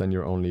 because then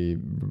your only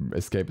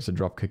escape is a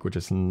drop kick, which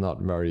is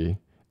not very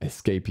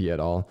escapey at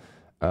all.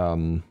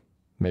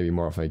 Maybe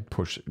more of a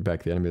push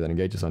back the enemy that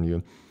engages on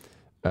you.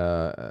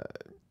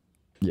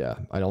 Yeah,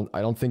 I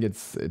don't think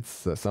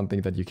it's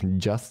something that you can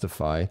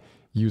justify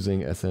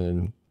using as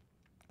a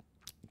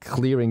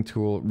clearing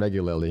tool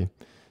regularly.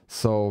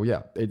 So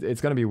yeah, it's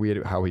gonna be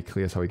weird how he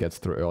clears, how he gets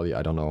through early.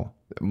 I don't know.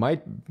 It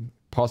might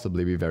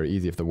possibly be very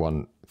easy if the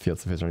one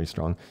feels sufficiently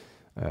strong,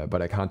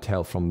 but I can't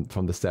tell from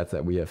the stats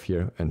that we have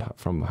here and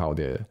from how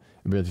the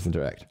abilities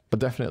interact. But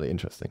definitely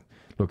interesting.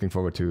 Looking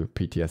forward to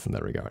PTS in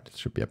that regard. It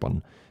should be up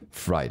on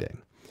Friday.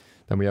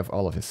 Then we have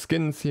all of his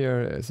skins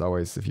here. As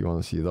always, if you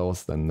want to see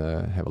those, then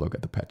have a look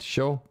at the patch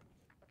show.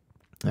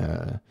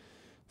 Some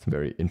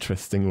very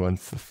interesting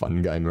ones. The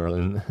fun guy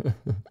Merlin.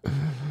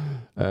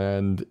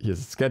 And here's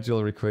a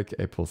schedule real quick.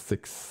 April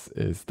 6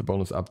 is the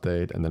bonus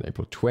update, and then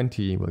April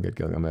 20 we'll get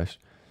Gilgamesh.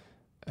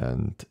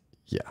 And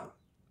yeah,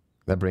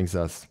 that brings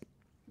us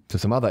to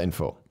some other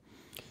info.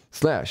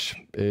 Slash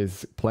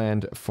is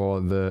planned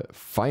for the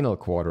final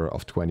quarter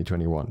of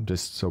 2021,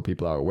 just so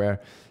people are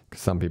aware.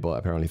 Some people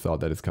apparently thought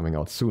that it's coming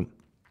out soon.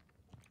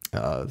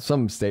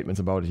 Some statements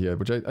about it here,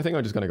 which I think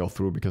I'm just going to go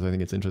through because I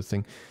think it's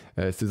interesting.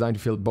 It's designed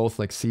to fill both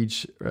like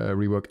Siege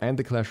rework and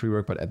the Clash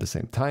rework, but at the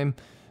same time.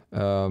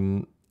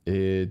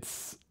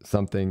 It's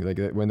something like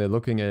when they're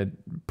looking at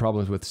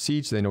problems with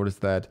Siege, they notice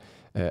that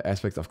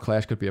aspects of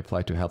Clash could be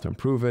applied to help to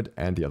improve it,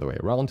 and the other way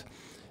around.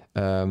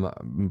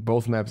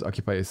 Both maps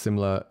occupy a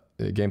similar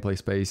gameplay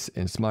space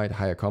in SMITE,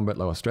 higher combat,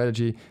 lower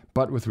strategy,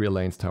 but with real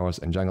lanes, towers,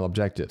 and jungle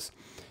objectives.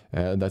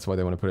 That's why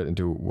they want to put it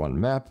into one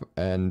map,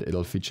 and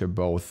it'll feature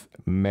both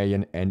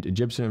Mayan and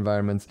Egyptian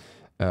environments.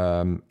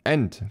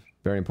 And,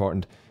 very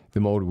important,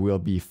 the mode will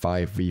be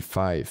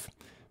 5v5,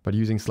 but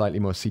using slightly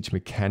more Siege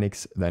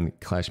mechanics than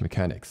Clash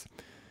mechanics.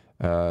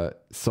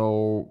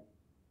 So,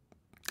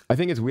 I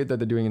think it's weird that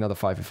they're doing another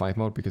 5v5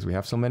 mode, because we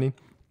have so many.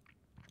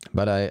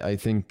 But I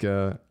think,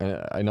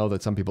 I know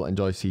that some people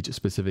enjoy Siege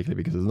specifically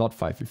because it's not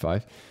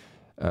 5v5.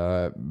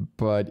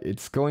 But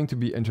it's going to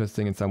be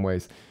interesting in some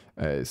ways.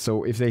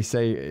 So if they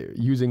say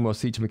using more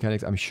Siege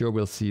mechanics, I'm sure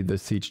we'll see the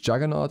Siege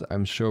Juggernaut.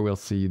 I'm sure we'll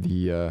see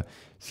the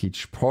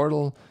Siege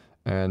Portal.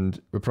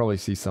 And we'll probably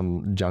see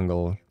some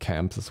jungle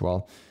camps as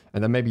well.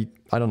 And then maybe,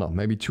 I don't know,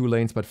 maybe 2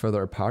 lanes but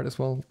further apart as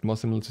well. More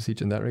similar to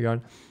Siege in that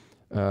regard.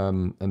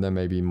 And then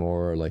maybe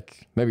more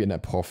like, maybe an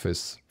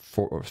Apophis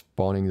for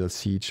spawning the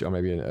Siege, or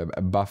maybe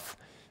a buff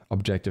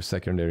objective,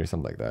 secondary,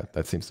 something like that.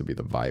 That seems to be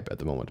the vibe at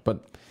the moment.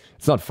 But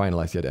it's not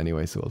finalized yet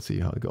anyway, so we'll see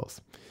how it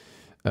goes.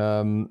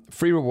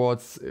 Free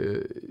rewards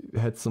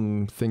had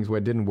some things where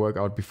it didn't work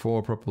out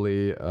before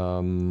properly,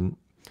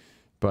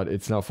 but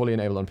it's now fully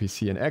enabled on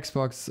PC and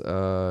Xbox.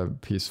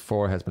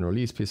 PS4 has been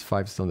released,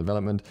 PS5 is still in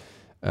development.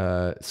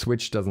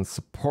 Switch doesn't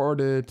support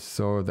it,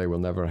 so they will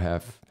never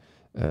have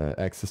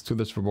access to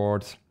this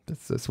reward.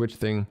 That's a Switch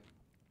thing.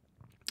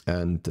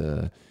 And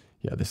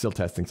yeah, they're still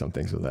testing some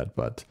things with that,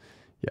 but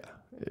yeah,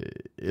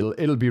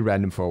 it'll be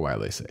random for a while,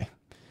 they say.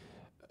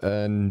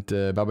 And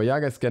Baba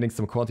Yaga is getting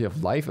some quality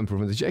of life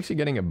improvements. She's actually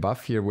getting a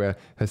buff here where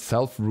her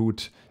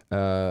self-route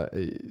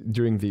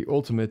during the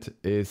ultimate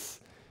is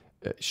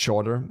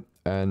shorter,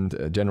 and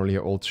generally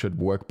her ult should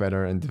work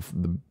better, and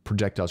the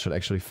projectile should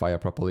actually fire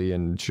properly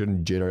and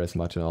shouldn't jitter as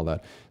much and all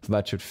that. So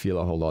that should feel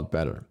a whole lot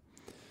better.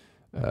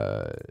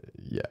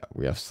 Yeah,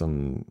 we have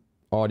some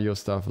audio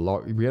stuff.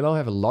 We all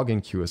have a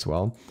login queue as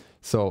well.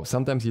 So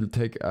sometimes you'll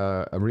take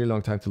a really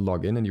long time to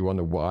log in and you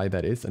wonder why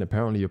that is. And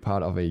apparently you're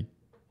part of a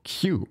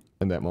queue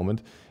in that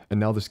moment. And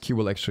now this queue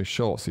will actually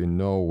show, so you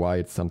know why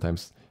it's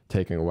sometimes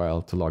taking a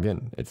while to log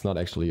in. It's not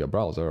actually your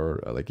browser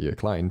or like your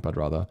client, but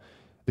rather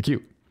the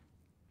queue.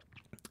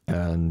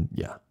 And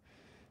yeah,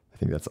 I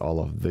think that's all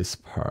of this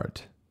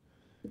part.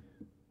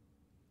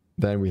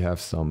 Then we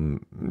have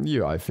some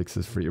UI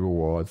fixes, free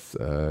rewards,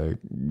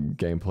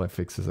 gameplay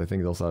fixes. I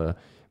think those are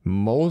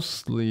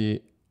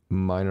mostly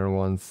minor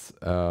ones.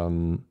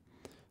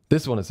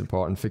 This one is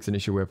important. Fix an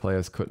issue where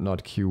players could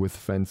not queue with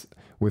friends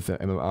with the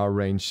MMR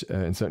range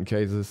in certain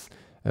cases,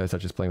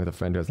 such as playing with a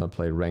friend who has not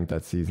played ranked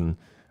that season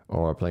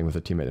or playing with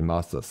a teammate in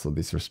Masters. So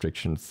these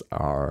restrictions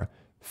are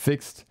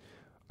fixed.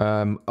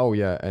 Oh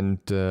yeah, and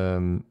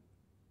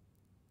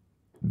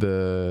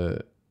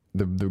the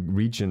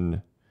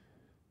region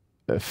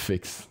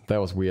fix, that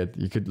was weird.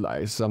 You could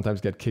like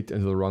sometimes get kicked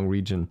into the wrong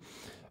region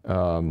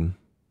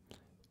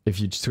if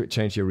you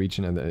change your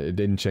region and it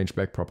didn't change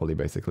back properly,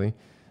 basically.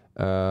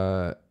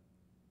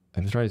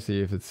 I'm trying to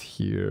see if it's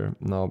here.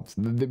 No,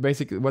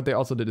 basically what they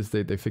also did is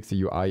they fixed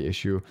the UI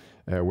issue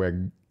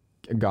where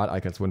guard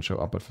icons wouldn't show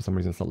up, but for some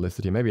reason it's not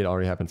listed here. Maybe it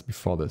already happens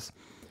before this.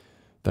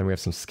 Then we have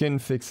some skin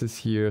fixes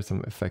here,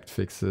 some effect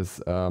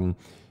fixes.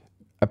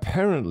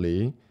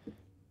 Apparently,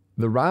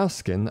 the Ra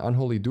skin,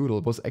 Unholy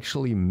Doodle, was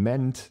actually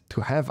meant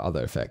to have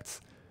other effects.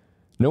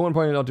 No one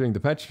pointed out during the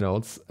patch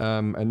notes,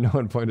 and no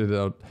one pointed it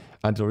out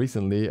until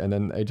recently, and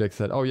then Ajax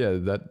said, oh yeah,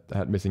 that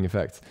had missing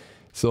effects.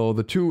 So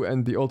the 2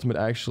 and the ultimate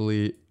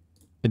actually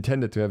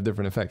intended to have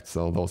different effects,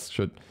 so those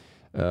should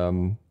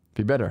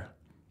be better.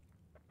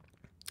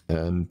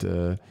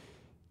 And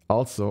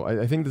also,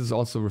 I think this is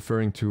also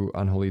referring to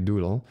Unholy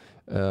Doodle.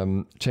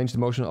 Change the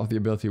motion of the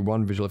ability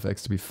 1 visual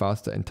effects to be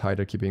faster and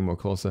tighter, keeping more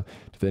closer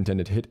to the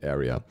intended hit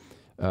area.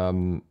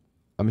 I'm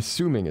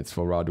assuming it's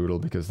for Ra Doodle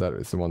because that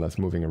is the one that's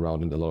moving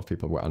around, and a lot of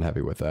people were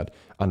unhappy with that,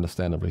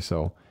 understandably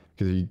so.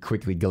 Because if you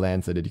quickly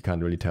glance at it, you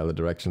can't really tell the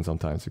direction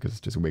sometimes because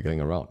it's just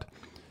wiggling around.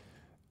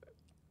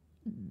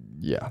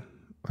 Yeah,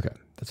 okay,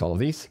 that's all of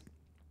these.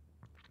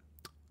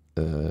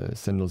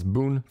 Sentinel's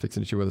Boon, fix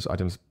an issue where this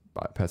item's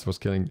passive was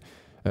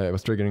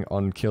triggering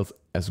on kills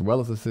as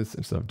well as assists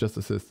instead of just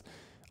assists.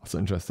 Also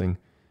interesting.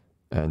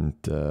 And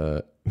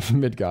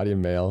Midgardian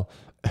Mail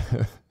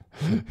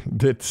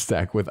did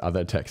stack with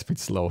other attack speed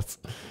sloths.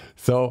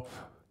 So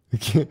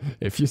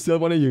if you still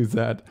want to use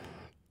that,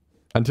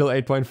 until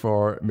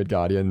 8.4,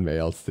 Midgardian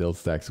Mail still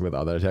stacks with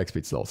other attack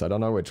speed sloths. I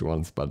don't know which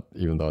ones, but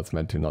even though it's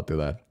meant to not do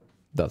that,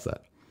 does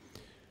that.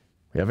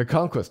 We have a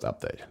Conquest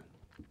update.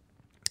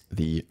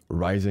 The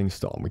Rising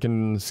Storm. We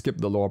can skip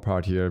the lore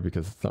part here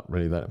because it's not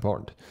really that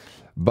important.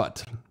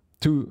 But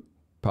 2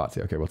 parts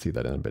here. Okay, we'll see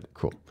that in a bit.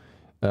 Cool.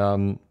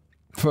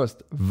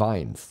 First,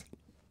 vines.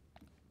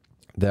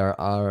 There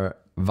are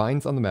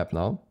vines on the map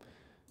now.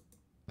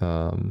 I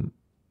don't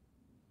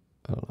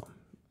know.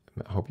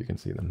 I hope you can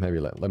see them. Maybe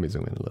let me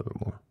zoom in a little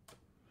bit more.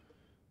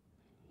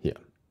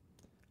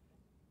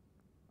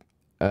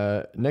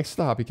 Yeah. Next to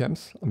the Harpy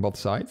camps on both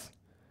sides.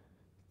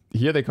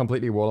 Here they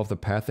completely wall off the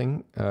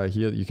pathing.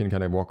 Here you can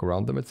kind of walk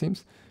around them, it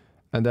seems.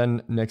 And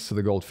then next to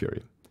the Gold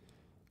Fury.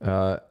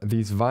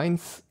 These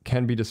vines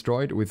can be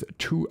destroyed with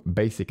 2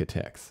 basic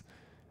attacks.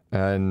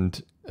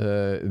 And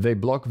they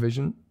block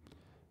vision.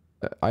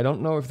 I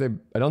don't know if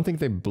I don't think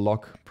they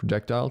block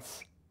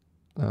projectiles.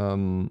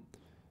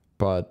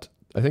 But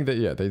I think that,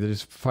 yeah, they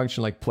just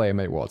function like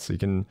player-made walls. So you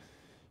can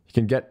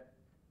get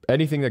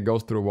anything that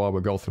goes through a wall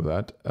will go through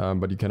that.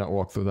 But you cannot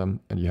walk through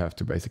them, and you have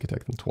to basic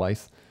attack them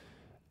twice.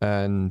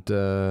 And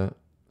they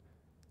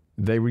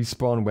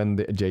respawn when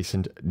the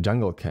adjacent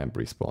jungle camp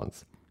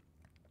respawns.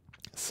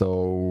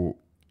 So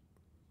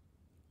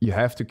you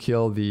have to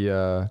kill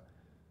the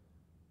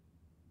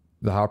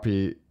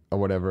Harpy or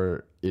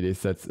whatever it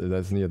is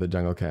that's near the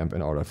jungle camp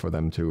in order for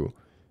them to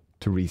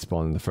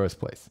respawn in the first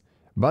place.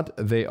 But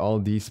they all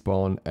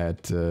despawn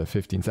at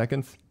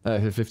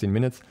 15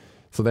 minutes.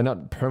 So they're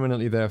not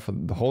permanently there for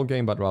the whole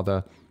game, but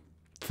rather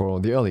for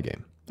the early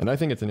game. And I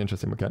think it's an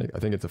interesting mechanic. I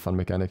think it's a fun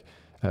mechanic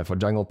for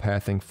jungle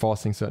pathing,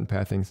 forcing certain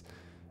pathings,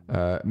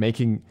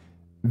 making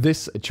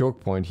this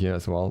choke point here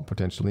as well,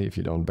 potentially, if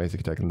you don't basic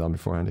attack them down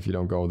beforehand. If you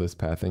don't go this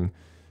pathing,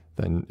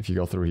 then if you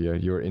go through here,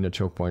 you're in a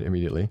choke point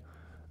immediately.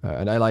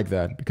 And I like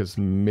that, because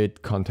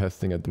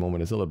mid-contesting at the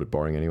moment is a little bit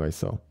boring anyway,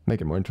 so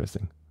make it more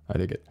interesting. I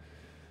dig it.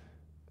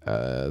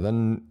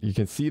 Then you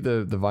can see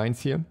the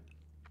vines here.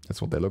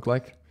 That's what they look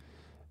like.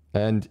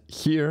 And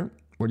here,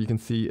 what you can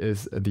see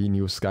is the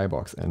new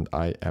skybox, and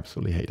I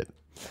absolutely hate it.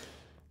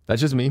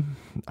 That's just me.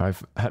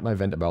 I've had my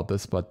vent about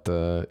this, but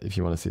if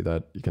you want to see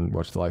that, you can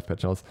watch the live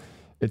patch notes.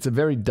 It's a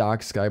very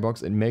dark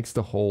skybox. It makes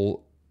the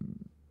whole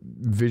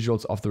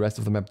visuals of the rest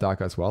of the map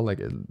darker as well. Like,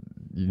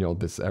 you know,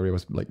 this area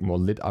was like more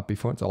lit up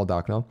before. It's all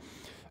dark now.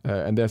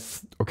 And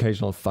there's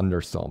occasional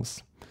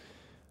thunderstorms.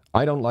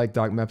 I don't like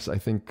dark maps. I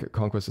think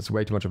Conquest is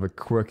way too much of a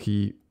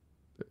quirky...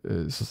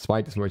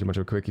 SMITE is way too much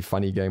of a quirky,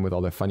 funny game with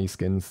all their funny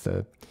skins,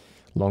 the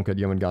Lonket,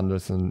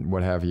 Jormungandrs, and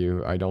what have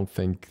you. I don't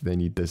think they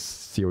need this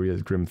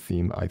serious, grim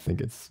theme. I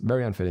think it's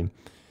very unfitting.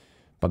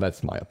 But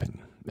that's my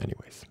opinion,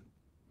 anyways.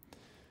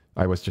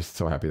 I was just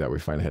so happy that we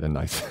finally had a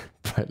nice,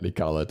 brightly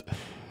colored,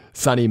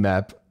 sunny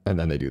map, and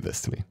then they do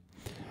this to me.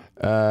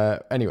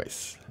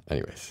 Anyways,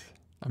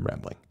 I'm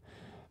rambling.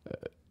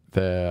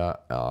 There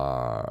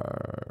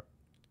are...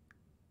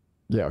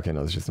 Yeah, okay,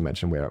 no, it's just to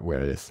mention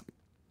where it is.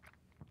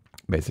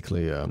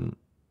 Basically,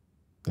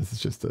 this is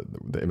just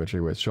the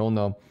imagery where it's shown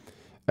now.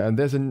 And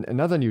there's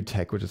another new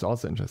tech, which is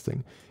also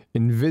interesting.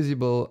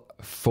 Invisible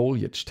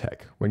foliage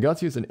tech. When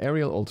gods use an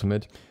aerial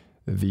ultimate,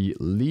 the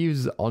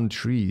leaves on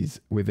trees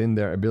within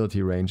their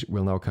ability range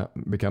will now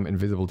become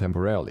invisible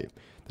temporarily.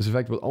 This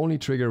effect will only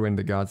trigger when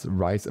the gods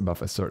rise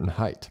above a certain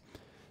height.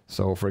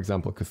 So, for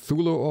example,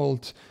 Cthulhu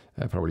ult,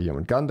 probably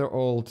Jormungandr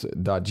ult,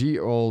 Daji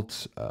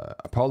ult,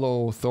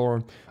 Apollo,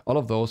 Thor, all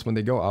of those, when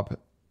they go up,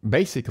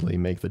 basically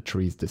make the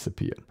trees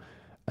disappear.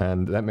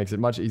 And that makes it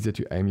much easier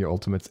to aim your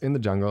ultimates in the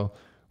jungle,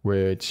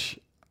 which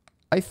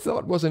I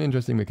thought was an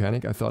interesting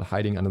mechanic. I thought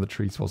hiding under the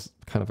trees was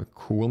kind of a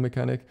cool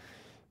mechanic,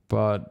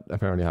 but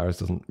apparently Harris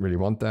doesn't really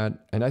want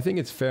that. And I think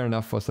it's fair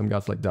enough for some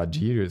guys like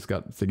Daji, who's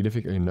got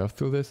significantly nerfed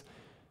through this,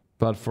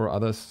 but for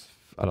others,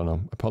 I don't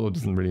know, Apollo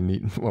doesn't really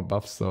need more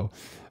buffs, so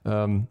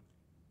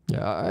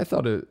yeah, I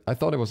thought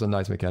it was a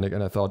nice mechanic,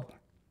 and I thought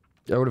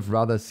I would have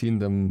rather seen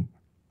them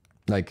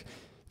like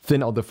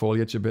thin out the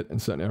foliage a bit in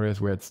certain areas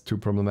where it's too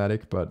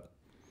problematic, but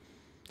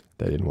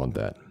they didn't want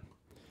that.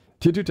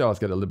 Tier 2 towers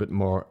get a little bit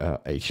more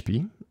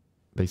HP.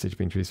 Base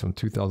HP increased from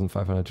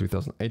 2,500 to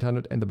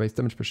 2,800, and the base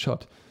damage per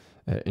shot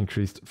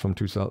increased from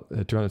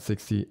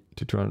 260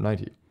 to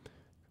 290.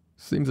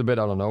 Seems a bit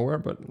out of nowhere,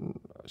 but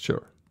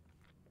sure.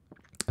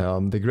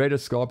 The Greater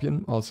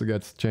Scorpion also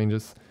gets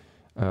changes.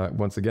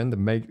 Once again,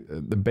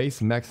 the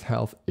base max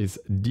health is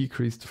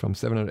decreased from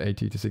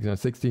 780 to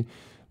 660.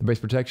 The base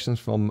protection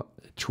from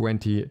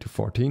 20 to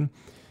 14,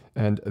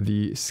 and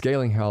the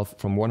scaling health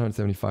from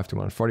 175 to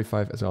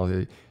 145, as well as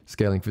the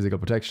scaling physical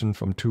protection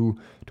from 2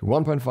 to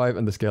 1.5,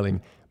 and the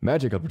scaling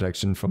magical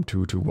protection from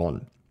 2 to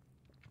 1.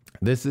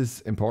 This is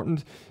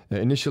important.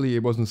 Initially,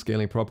 it wasn't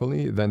scaling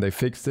properly, then they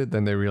fixed it,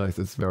 then they realized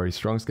it's very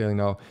strong scaling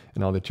now,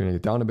 and now they're tuning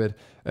it down a bit.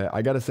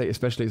 I gotta say,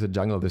 especially as a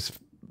jungler, this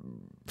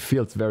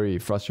feels very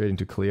frustrating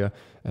to clear.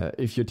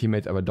 If your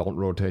teammates ever don't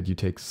rotate, you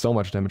take so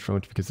much damage from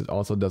it, because it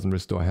also doesn't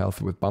restore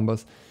health with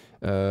Bombers.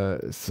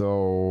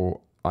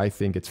 So I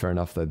think it's fair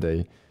enough that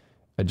they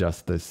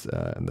adjust this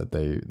and that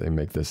they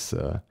make this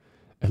a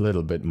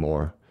little bit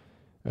more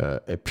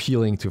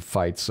appealing to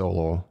fight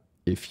solo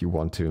if you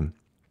want to,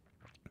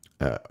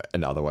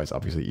 and otherwise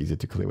obviously easy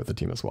to clear with the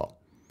team as well.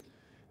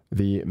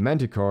 The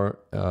Manticore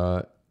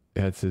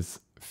has its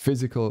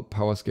physical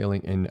power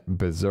scaling in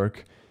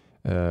Berserk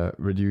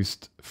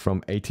reduced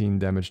from 18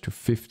 damage to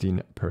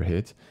 15 per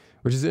hit,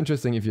 which is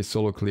interesting if you're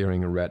solo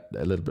clearing red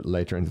a little bit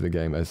later into the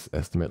game as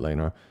the mid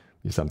laner.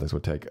 You sometimes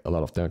would take a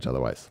lot of damage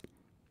otherwise.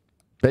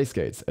 Base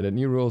gates added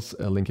new rules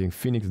linking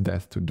Phoenix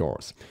death to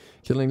doors.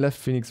 Killing left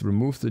Phoenix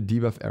removes the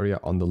debuff area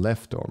on the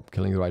left door.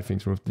 Killing the right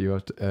Phoenix removes the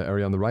debuff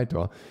area on the right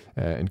door.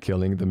 And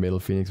killing the middle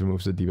Phoenix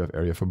removes the debuff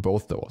area for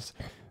both doors.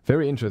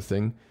 Very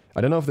interesting.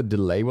 I don't know if the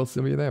delay will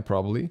still be there,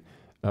 probably.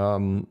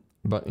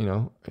 But, you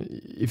know,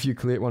 if you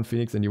clear one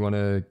Phoenix and you want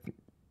to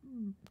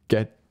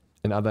get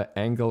another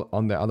angle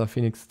on the other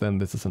Phoenix, then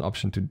this is an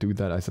option to do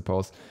that, I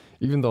suppose.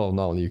 Even though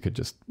normally you could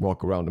just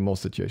walk around in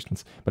most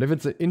situations. But if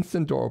it's an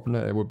instant door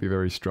opener, it would be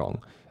very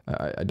strong.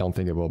 I don't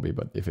think it will be,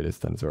 but if it is,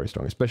 then it's very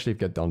strong. Especially if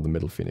you get down the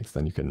middle Phoenix,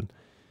 then you can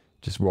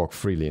just walk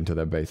freely into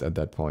their base at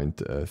that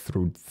point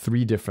through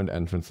 3 different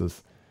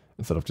entrances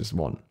instead of just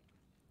 1.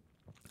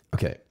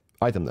 Okay,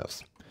 item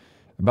nerfs.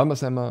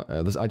 Bumper's Hammer,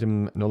 this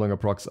item no longer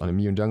procs on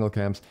immune jungle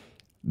camps.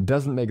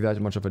 Doesn't make that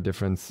much of a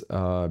difference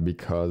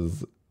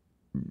because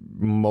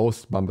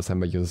most Bumper's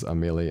Hammer users are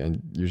melee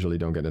and usually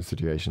don't get in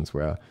situations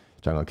where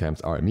jungle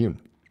camps are immune.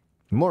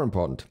 More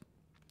important,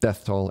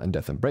 Death Toll and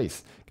Death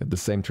Embrace get the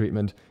same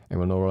treatment and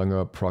will no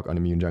longer proc on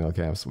immune jungle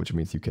camps, which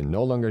means you can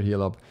no longer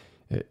heal up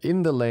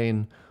in the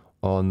lane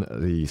on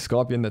the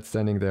Scorpion that's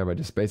standing there by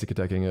just basic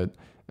attacking it,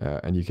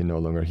 and you can no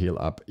longer heal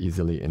up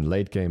easily in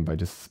late game by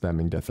just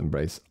spamming Death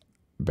Embrace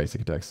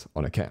basic attacks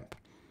on a camp.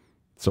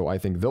 So I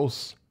think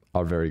those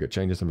are very good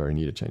changes and very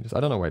needed changes. I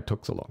don't know why it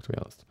took so long, to be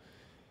honest.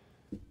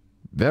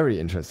 Very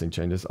interesting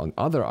changes on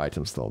other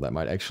items, though, that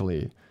might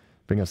actually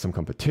bring us some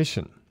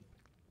competition.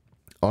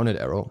 Hornet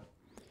Arrow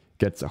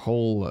gets a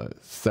whole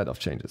set of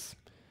changes.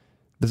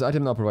 This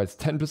item now provides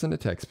 10%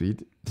 attack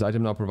speed. This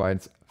item now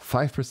provides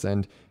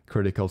 5%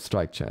 critical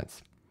strike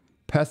chance.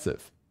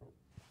 Passive.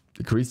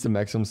 Decrease the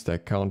maximum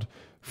stack count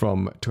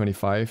from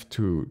 25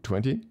 to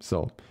 20.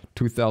 So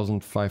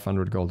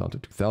 2,500 gold down to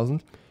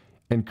 2,000.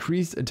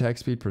 Increase attack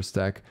speed per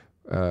stack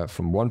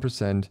from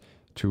 1%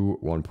 to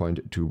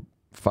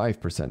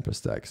 1.25% per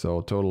stack. So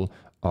a total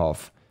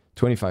of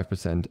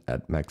 25%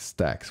 at max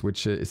stacks,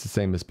 which is the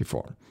same as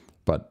before,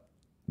 but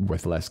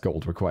with less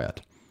gold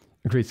required.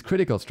 Increase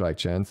critical strike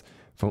chance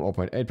from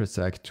 0.8 per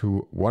stack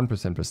to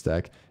 1% per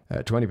stack,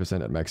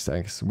 20% at max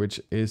stacks,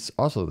 which is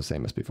also the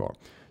same as before.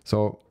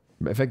 So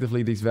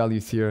effectively, these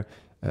values here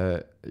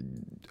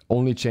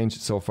only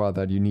changed so far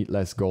that you need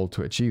less gold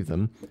to achieve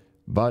them,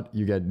 but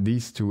you get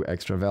these two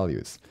extra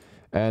values.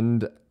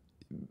 And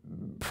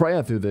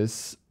prior to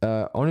this,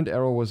 Hornet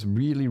Arrow was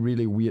really,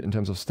 really weird in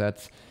terms of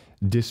stats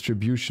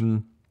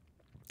distribution,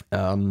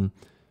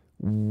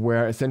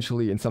 where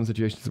essentially in some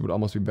situations it would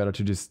almost be better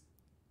to just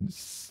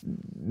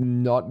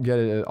not get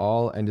it at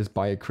all and just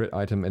buy a crit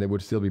item, and it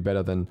would still be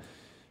better than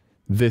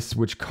this,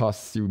 which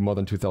costs you more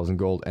than 2,000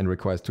 gold and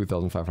requires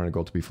 2,500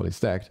 gold to be fully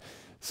stacked.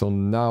 So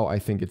now I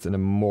think it's in a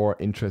more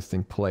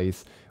interesting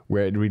place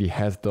where it really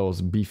has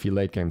those beefy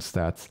late game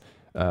stats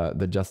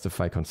that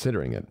justify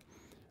considering it.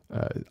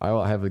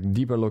 I'll have a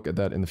deeper look at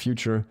that in the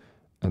future,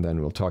 and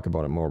then we'll talk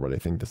about it more, but I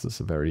think this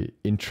is a very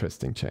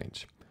interesting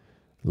change.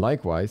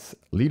 Likewise,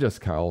 Leader's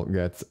Cowl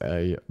gets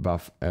a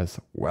buff as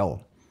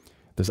well.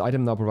 This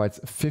item now provides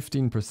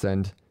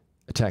 15%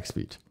 attack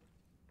speed.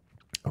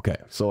 Okay,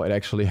 so it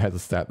actually has a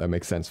stat that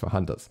makes sense for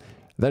hunters.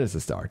 That is a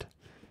start.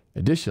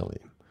 Additionally,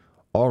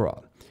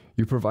 Aura.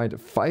 You provide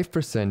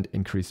 5%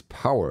 increased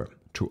power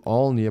to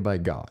all nearby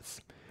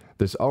guards.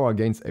 This aura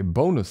gains a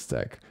bonus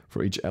stack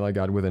for each ally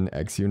guard within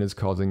X units,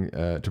 causing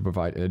to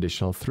provide an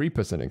additional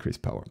 3%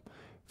 increased power.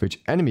 For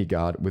each enemy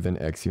guard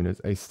within X units,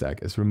 a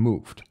stack is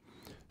removed.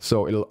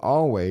 So it'll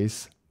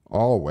always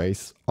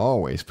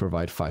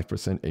provide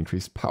 5%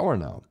 increased power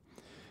now.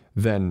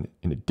 Then,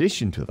 in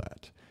addition to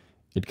that,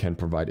 it can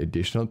provide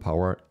additional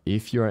power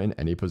if you're in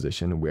any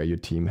position where your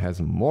team has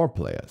more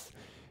players.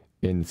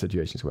 In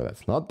situations where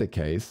that's not the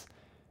case,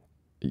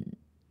 you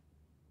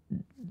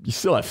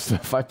still have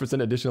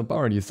 5% additional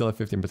power and you still have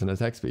 15%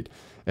 attack speed.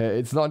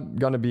 It's not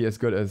going to be as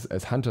good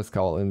as Hunter's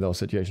Cowl in those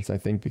situations, I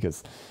think,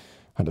 because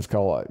Hunter's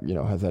Cowl,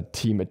 has that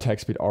team attack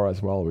speed aura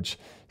as well, which,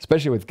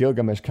 especially with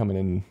Gilgamesh coming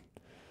in,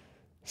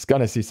 is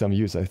going to see some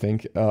use, I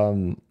think.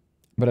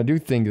 But I do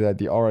think that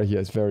the aura here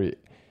is very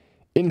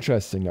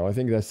interesting now. I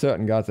think there's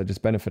certain guards that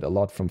just benefit a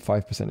lot from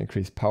 5%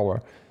 increased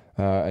power.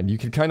 And you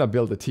can kind of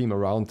build a team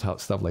around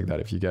stuff like that.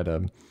 If you get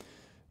a,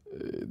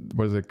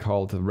 what is it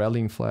called? The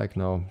rallying flag?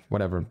 No,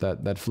 whatever.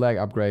 That flag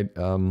upgrade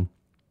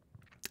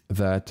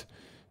that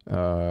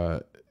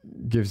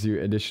gives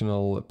you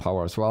additional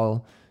power as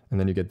well. And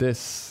then you get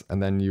this.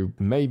 And then you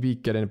maybe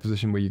get in a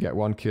position where you get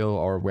one kill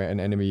or where an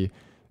enemy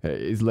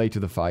is late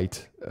to the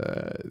fight.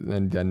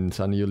 And then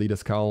suddenly your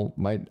Leader's Cowl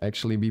might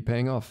actually be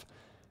paying off.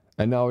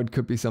 And now it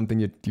could be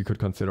something you could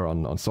consider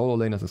on solo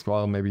laners as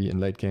well, maybe in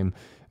late game,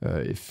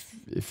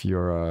 if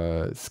you're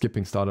a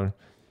skipping starter,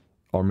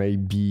 or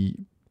maybe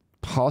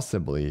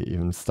possibly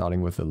even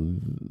starting with a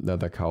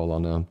leather cowl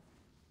on a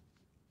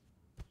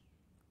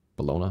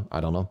Bologna.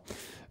 I don't know.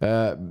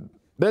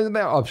 There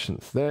are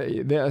options.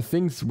 There are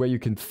things where you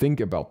can think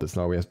about this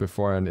now, whereas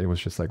before, and it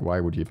was just like, why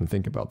would you even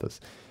think about this?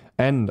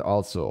 And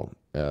also,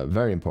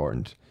 very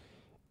important,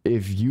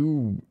 if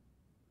you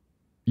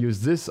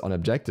use this on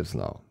objectives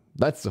now,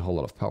 that's a whole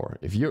lot of power.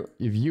 If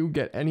you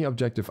get any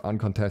objective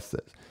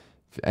uncontested,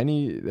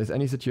 if there's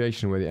any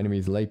situation where the enemy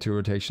is late to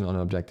rotation on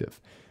an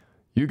objective,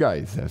 you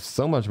guys have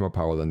so much more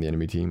power than the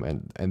enemy team,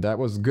 and that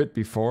was good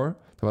before.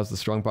 That was the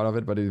strong part of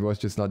it, but it was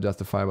just not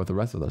justified with the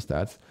rest of the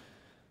stats.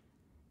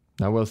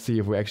 Now we'll see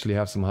if we actually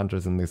have some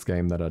hunters in this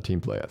game that are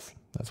team players.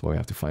 That's what we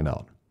have to find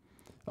out.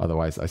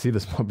 Otherwise, I see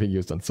this more being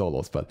used on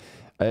solos, but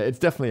it's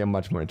definitely a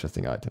much more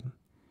interesting item.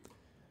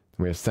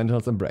 We have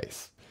Sentinel's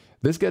Embrace.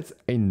 This gets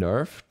a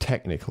nerf,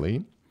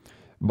 technically,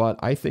 but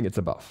I think it's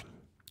a buff.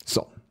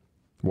 So,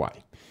 why?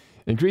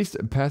 Increased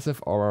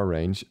passive aura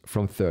range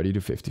from 30 to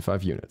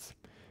 55 units.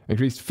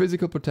 Increased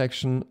physical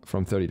protection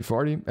from 20 to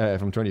 30,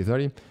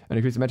 and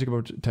increased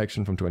magical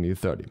protection from 20 to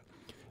 30.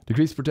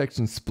 Decreased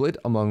protection split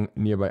among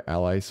nearby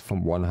allies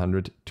from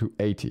 100 to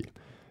 80.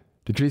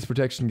 Decreased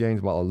protection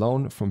gains while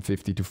alone from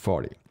 50 to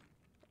 40.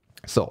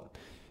 So,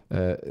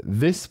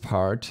 this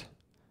part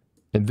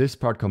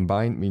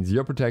combined means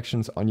your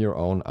protections on your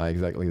own are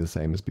exactly the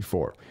same as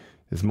before.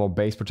 There's more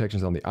base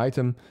protections on the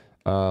item,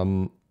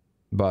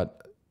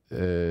 but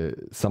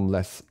some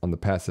less on the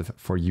passive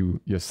for you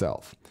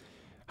yourself.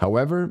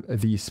 However,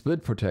 the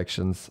split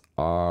protections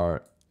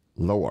are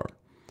lower,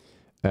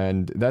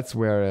 and that's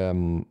where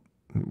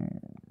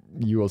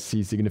you will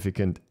see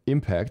significant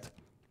impact,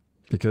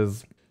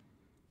 because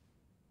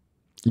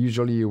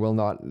usually you will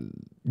not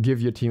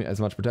give your team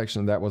as much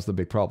protection. That was the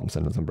big problem,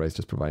 Sentinel's Embrace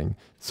just providing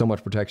so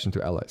much protection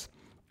to allies.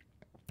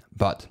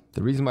 But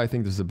the reason why I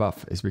think this is a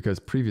buff is because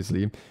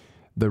previously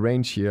the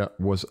range here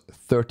was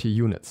 30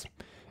 units.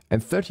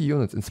 And 30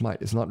 units in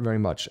Smite is not very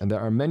much. And there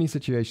are many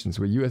situations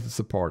where you as a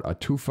support are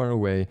too far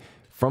away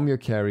from your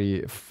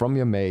carry, from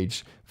your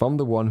mage, from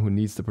the one who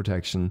needs the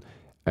protection,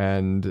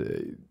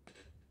 and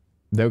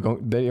they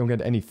don't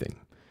get anything.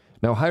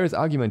 Now, Hyra's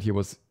argument here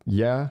was,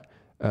 yeah,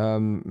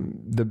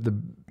 the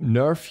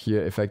nerf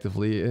here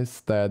effectively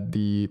is that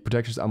the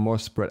protections are more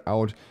spread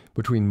out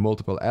between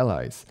multiple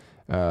allies.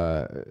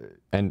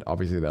 And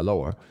obviously they're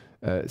lower,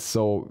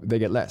 so they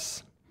get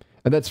less.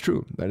 And that's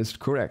true, that is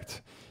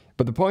correct.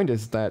 But the point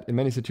is that in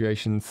many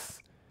situations,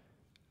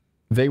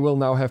 they will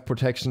now have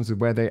protections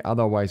where they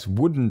otherwise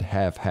wouldn't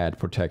have had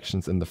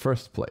protections in the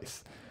first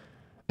place.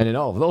 And in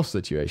all of those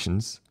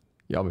situations,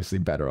 you're obviously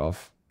better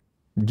off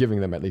giving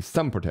them at least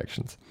some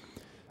protections.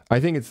 I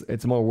think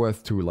it's more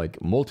worth to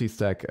like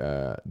multi-stack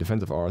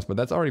defensive auras, but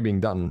that's already being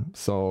done.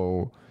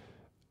 So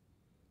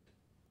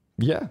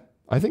yeah,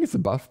 I think it's a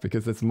buff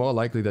because it's more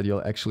likely that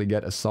you'll actually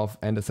get a SLOTH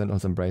and a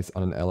Sentinel's Embrace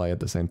on an ally at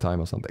the same time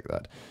or something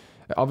like that.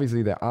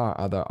 Obviously, there are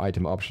other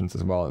item options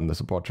as well in the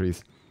support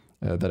trees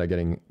that are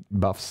getting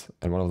buffs,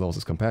 and one of those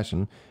is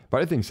Compassion.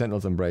 But I think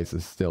Sentinel's Embrace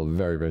is still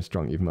very, very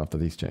strong even after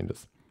these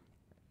changes.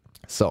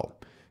 So,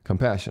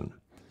 Compassion.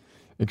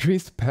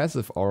 Increased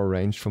passive aura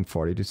range from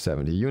 40 to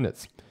 70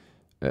 units.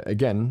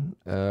 Again,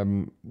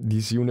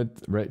 these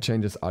unit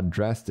changes are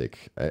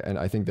drastic, and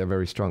I think they're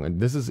very strong. And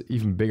this is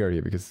even bigger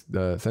here because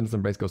the Sentinel's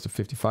Embrace goes to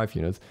 55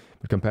 units,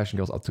 but Compassion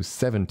goes up to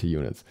 70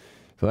 units.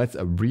 So that's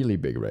a really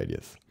big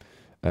radius.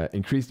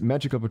 Increased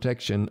magical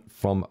protection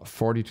from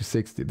 40 to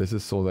 60. This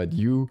is so that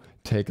you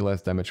take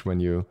less damage when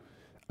you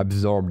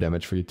absorb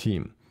damage for your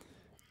team.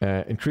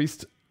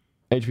 Increased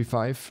HP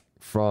 5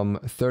 from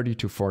 30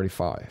 to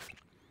 45.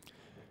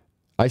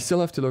 I still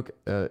have to look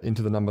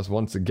into the numbers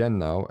once again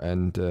now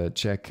and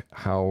check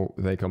how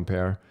they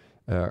compare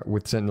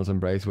with Sentinel's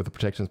Embrace, with the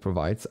protections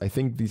provides. I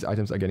think these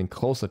items are getting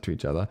closer to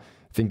each other.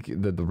 I think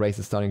that the race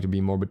is starting to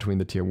be more between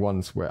the tier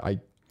 1s, where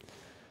I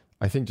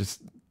think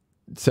just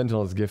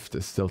Sentinel's Gift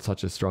is still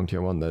such a strong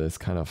tier 1 that it's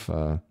kind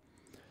of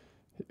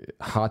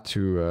hard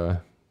to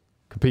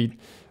compete.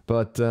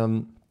 But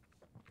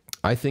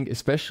I think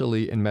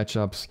especially in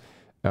matchups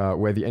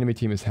where the enemy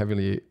team is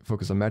heavily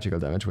focused on magical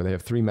damage, where they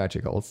have 3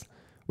 magicals,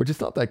 which is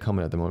not that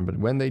common at the moment, but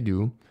when they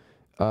do,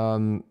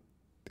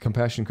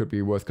 Compassion could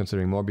be worth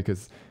considering more,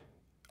 because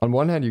on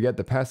one hand you get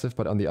the passive,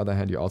 but on the other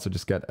hand you also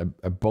just get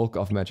a bulk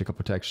of magical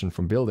protection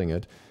from building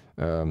it,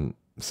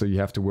 so you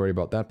have to worry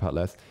about that part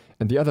less.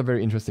 And the other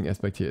very interesting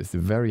aspect here is the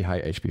very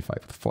high HP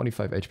 5,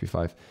 45 HP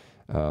 5.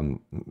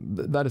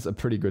 That is a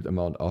pretty good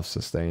amount of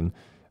sustain.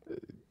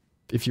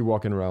 If you're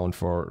walking around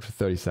for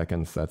 30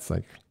 seconds, that's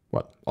like,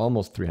 what,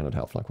 almost 300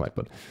 health, not quite,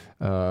 but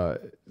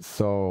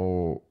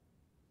so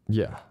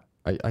yeah.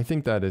 I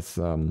think that is,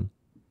 I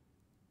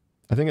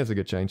think that's a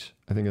good change.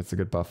 I think it's a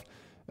good buff.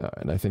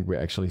 And I think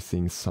we're actually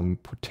seeing some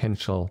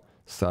potential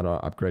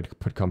starter upgrade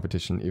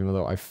competition, even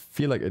though I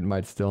feel like it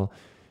might still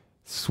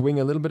swing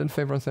a little bit in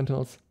favor of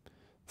Sentinels.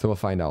 So we'll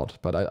find out.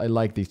 But I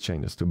like these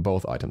changes to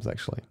both items,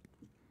 actually.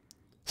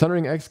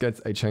 Sundering X gets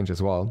a change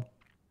as well.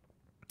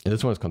 And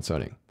this one is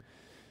concerning.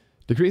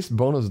 Decreased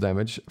bonus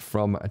damage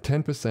from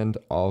 10%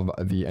 of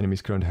the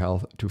enemy's current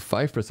health to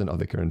 5% of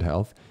the current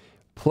health,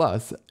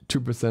 plus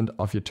 2%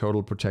 of your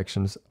total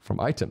protections from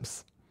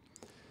items.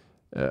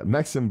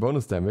 Maximum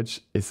bonus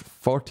damage is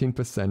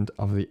 14%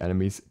 of the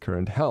enemy's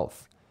current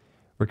health.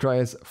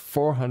 Requires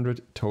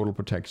 400 total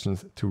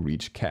protections to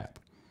reach cap.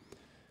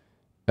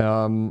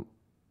 I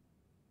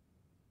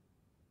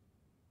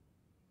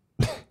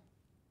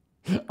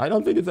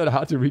don't think it's that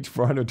hard to reach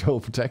 400 total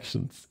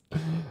protections.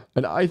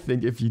 And I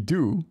think if you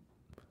do,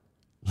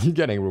 you're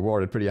getting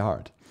rewarded pretty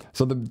hard.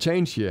 So the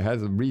change here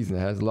has a reason, it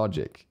has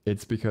logic.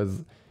 It's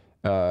because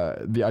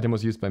the item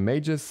was used by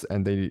mages,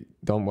 and they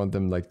don't want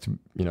them like to,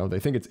 you know, they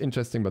think it's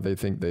interesting, but they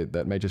think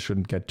that mages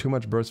shouldn't get too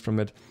much burst from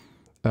it.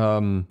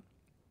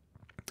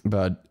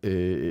 But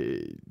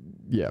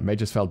yeah,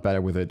 mages felt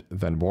better with it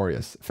than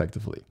warriors,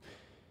 effectively.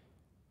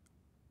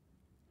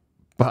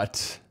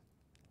 But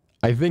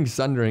I think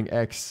Sundering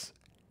X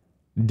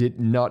did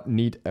not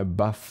need a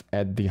buff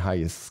at the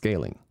highest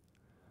scaling.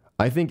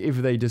 I think if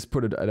they just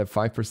put it at a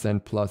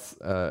 5% plus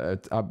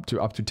up to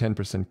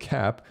 10%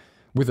 cap,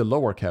 with a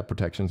lower cap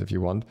protections if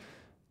you want,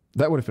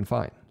 that would have been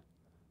fine.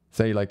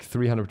 Say like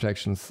 300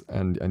 protections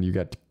and you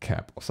get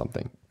cap or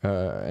something,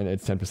 and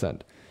it's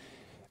 10%.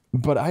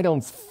 But I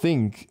don't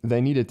think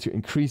they needed to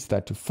increase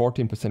that to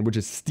 14%, which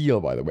is steal,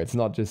 by the way. It's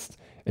not just,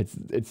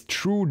 it's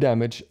true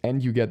damage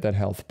and you get that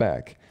health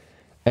back.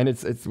 And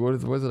it's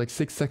what was it, like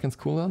 6 seconds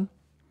cooldown?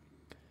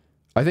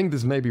 I think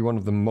this may be one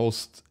of the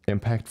most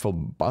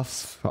impactful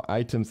buffs for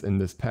items in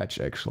this patch,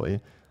 actually.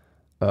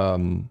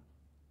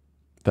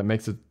 That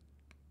makes it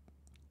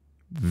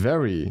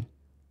very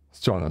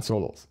strong on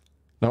solos.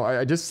 Now,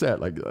 I just said,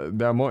 like,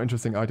 there are more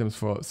interesting items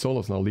for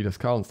solos now, Leader's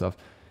Call and stuff.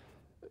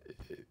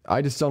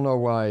 I just don't know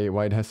why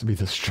it has to be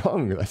this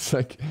strong. That's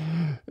like,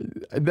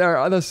 there are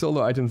other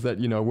solo items that,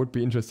 you know, would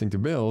be interesting to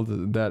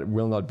build that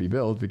will not be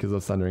built because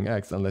of Sundering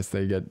X unless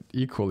they get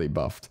equally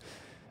buffed.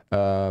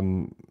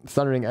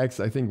 Sundering X,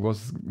 I think,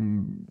 was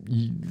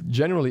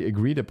generally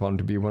agreed upon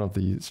to be one of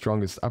the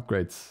strongest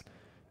upgrades.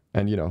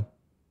 And, you know,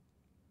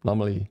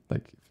 normally,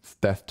 like,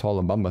 Death, Toll,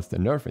 and Bombas, they're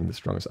nerfing the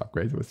strongest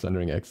upgrades. With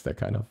Sundering X, they're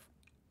kind of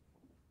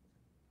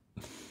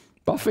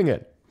buffing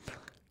it.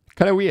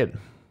 Kind of weird.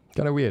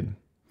 Kind of weird.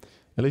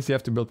 At least you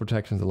have to build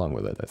protections along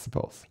with it, I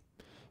suppose.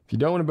 If you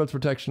don't want to build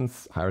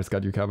protections, Hyra's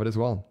got you covered as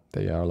well.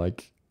 They are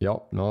like,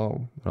 yo,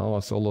 no,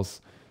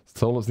 solos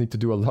need to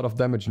do a lot of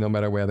damage no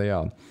matter where they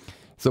are.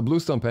 So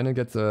Bluestone Pendant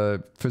gets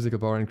a physical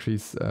power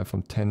increase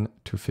from 10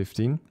 to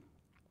 15.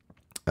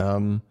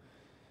 Yeah,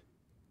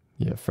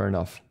 fair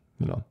enough.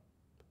 You know,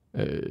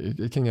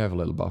 it can have a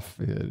little buff.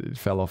 It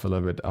fell off a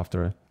little bit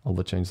after all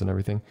the changes and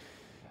everything.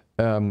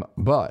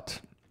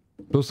 But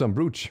Bluestone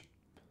Brooch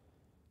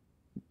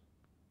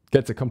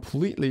gets a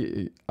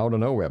completely out of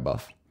nowhere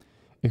buff.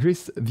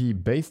 Increase the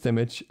base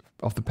damage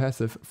of the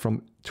passive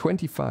from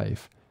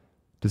 25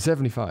 to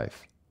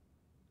 75.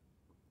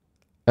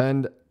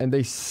 And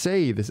they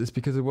say this is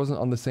because it wasn't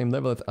on the same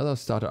level as other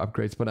starter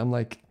upgrades, but I'm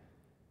like,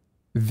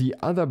 the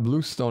other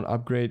Bluestone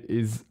upgrade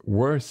is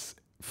worse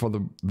for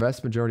the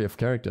vast majority of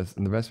characters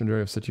in the vast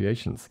majority of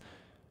situations.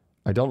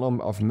 I don't know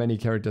of many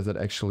characters that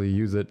actually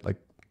use it, like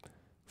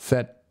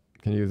Set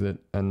can use it,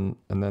 and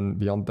then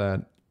beyond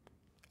that,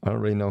 I don't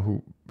really know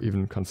who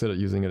even considered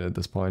using it at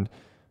this point.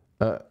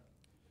 But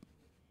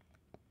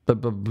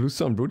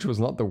Bluestone Brooch was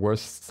not the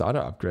worst starter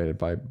upgraded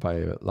by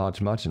a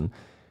large margin.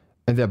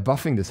 And they're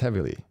buffing this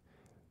heavily.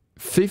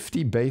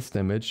 50 base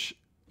damage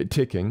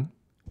ticking,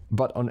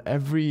 but on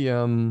every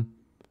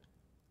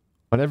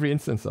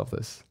instance of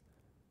this.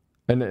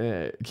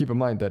 And keep in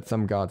mind that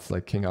some gods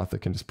like King Arthur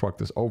can just proc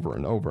this over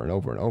and over and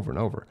over and over and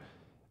over.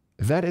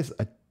 That is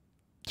a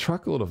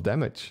truckload of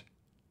damage.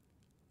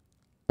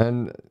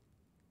 And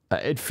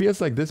it feels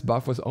like this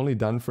buff was only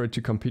done for it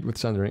to compete with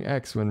Sundering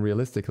X, when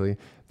realistically,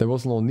 there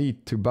was no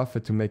need to buff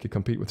it to make it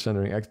compete with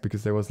Sundering X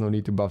because there was no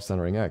need to buff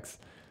Sundering X.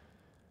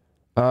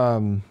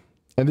 And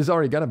this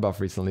already got a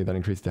buff recently that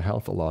increased the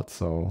health a lot,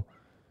 so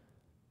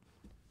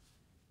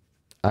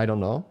I don't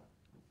know.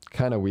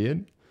 Kind of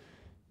weird.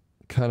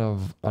 Kind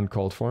of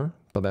uncalled for,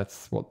 but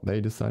that's what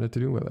they decided to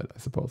do with it, I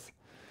suppose.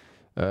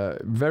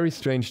 Very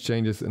strange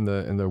changes in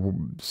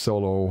the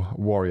solo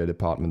warrior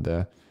department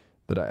there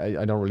that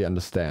I don't really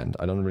understand.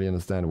 I don't really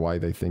understand why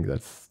they think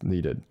that's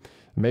needed.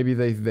 Maybe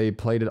they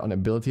played it on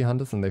ability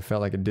hunters and they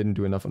felt like it didn't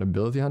do enough on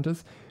ability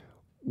hunters,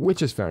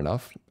 which is fair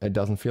enough. It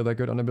doesn't feel that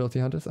good on ability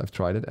hunters. I've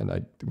tried it and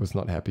I was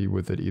not happy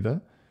with it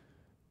either.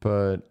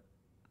 But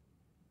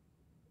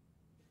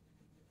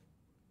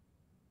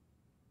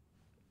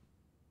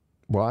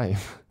why?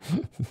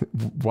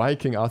 Why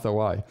King Arthur?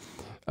 Why?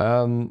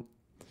 The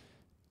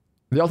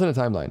alternate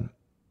timeline.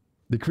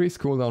 Decrease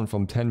cooldown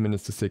from 10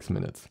 minutes to 6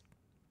 minutes.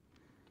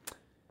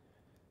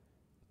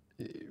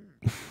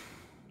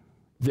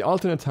 The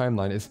alternate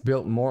timeline is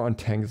built more on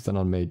tanks than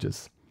on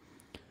mages,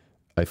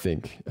 I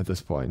think, at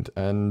this point.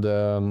 And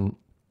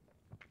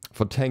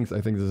for tanks,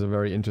 I think this is a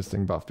very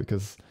interesting buff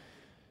because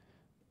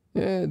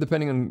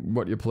depending on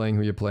what you're playing,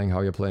 who you're playing,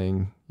 how you're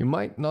playing, you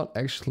might not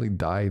actually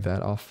die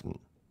that often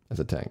as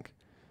a tank.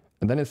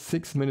 And then a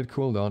 6-minute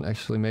cooldown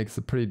actually makes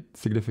a pretty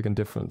significant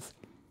difference.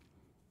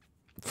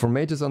 For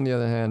mages, on the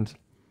other hand,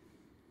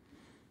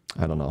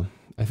 I don't know.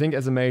 I think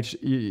as a mage,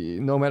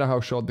 no matter how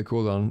short the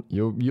cooldown,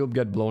 you'll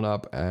get blown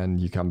up and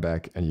you come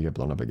back and you get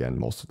blown up again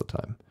most of the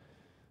time.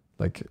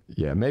 Like,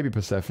 yeah, maybe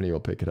Persephone will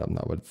pick it up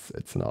now, but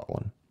it's not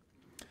one.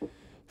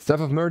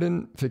 Staff of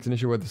Merlin fixed an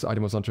issue where this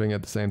item was not triggering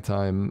at the same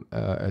time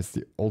as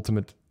the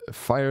ultimate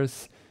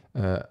fires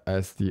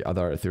as the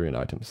other Ethereal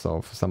items.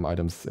 So for some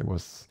items it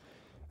was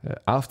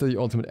after the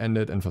ultimate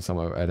ended, and for some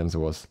items it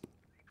was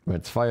when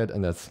it's fired,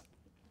 and that's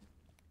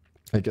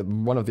like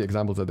one of the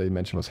examples that they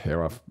mentioned was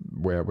Hera,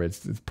 where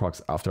it's procs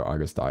after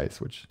Argus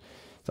dies, which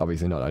is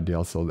obviously not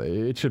ideal, so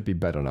it should be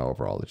better now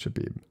overall. It should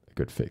be a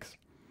good fix.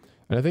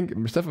 And I think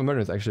Staff of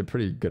Merlin is actually a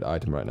pretty good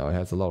item right now. It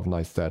has a lot of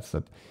nice stats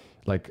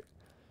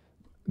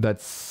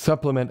that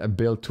supplement a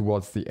build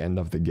towards the end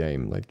of the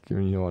game. Like,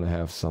 you want to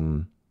have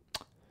some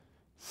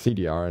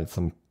CDR and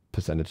some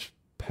percentage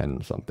pen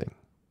or something.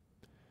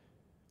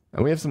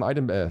 And we have some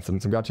item, some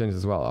god changes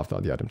as well after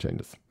the item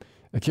changes.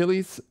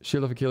 Achilles,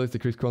 Shield of Achilles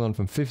decreased cooldown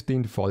from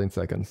 15 to 14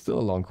 seconds. Still a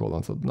long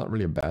cooldown, so not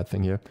really a bad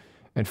thing here.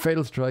 And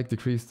Fatal Strike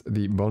decreased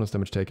the bonus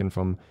damage taken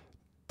from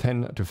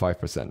 10 to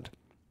 5%.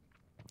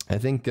 I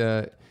think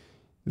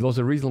those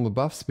are reasonable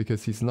buffs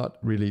because he's not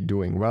really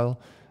doing well.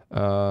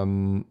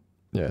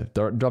 Yeah,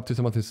 dropped to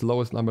some of his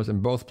lowest numbers in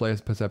both players'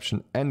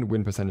 perception and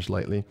win percentage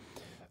lately.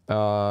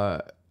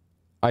 I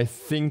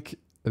think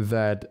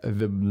that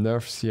the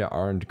nerfs here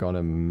aren't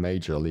gonna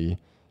majorly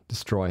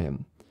destroy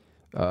him.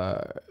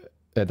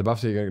 The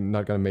buffs here are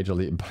not gonna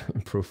majorly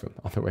improve him,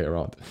 other way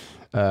around.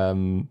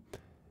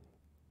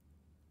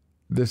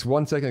 This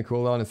 1 second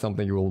cooldown is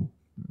something you will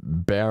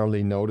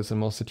barely notice in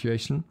most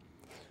situations.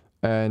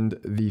 And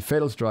the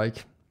Fatal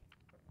Strike,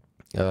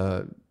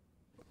 to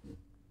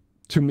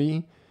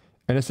me,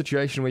 in a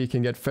situation where you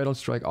can get Fatal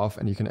Strike off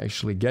and you can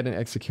actually get an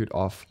Execute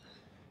off,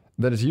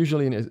 that is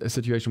usually in a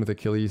situation with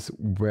Achilles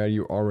where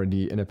you're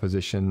already in a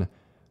position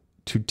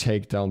to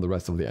take down the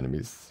rest of the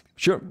enemies.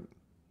 Sure,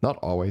 not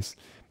always,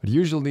 but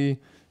usually,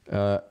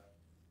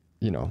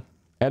 you know,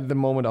 at the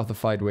moment of the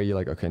fight where you're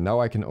like, okay, now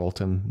I can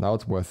ult him, now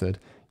it's worth it,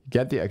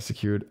 get the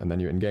Execute, and then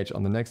you engage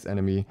on the next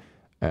enemy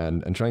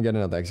and try and get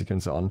another Execute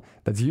and so on.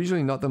 That's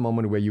usually not the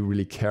moment where you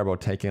really care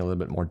about taking a little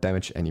bit more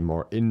damage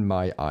anymore, in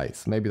my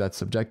eyes. Maybe that's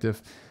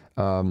subjective.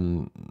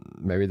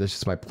 Maybe that's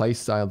just my play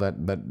style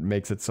that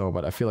makes it so,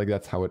 but I feel like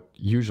that's how it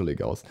usually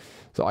goes.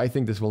 So I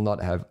think this will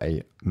not have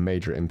a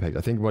major impact.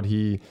 I think what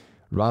he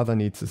rather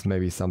needs is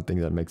maybe something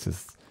that makes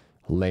his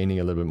laning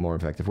a little bit more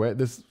effective, where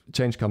this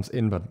change comes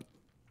in, but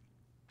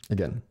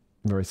again,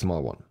 very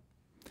small one.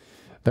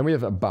 Then we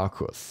have a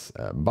Bacchus.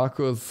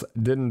 Bacchus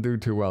didn't do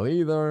too well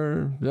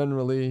either,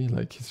 generally.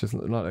 Like, he's just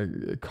not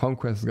a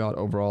conquest god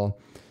overall.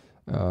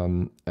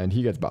 And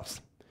he gets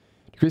buffs.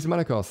 Decrease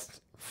mana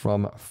cost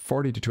from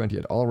 40 to 20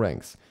 at all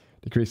ranks.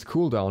 Decrease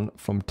cooldown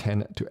from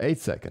 10 to 8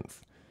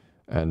 seconds.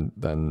 And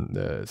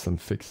then some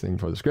fixing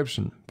for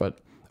description. But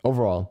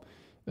overall,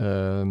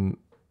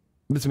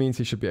 this means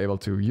he should be able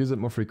to use it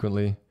more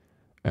frequently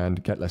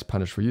and get less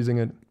punished for using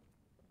it.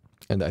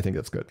 And I think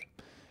that's good.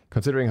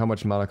 Considering how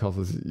much mana cost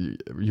you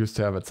used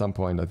to have at some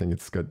point, I think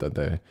it's good that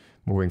they're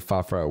moving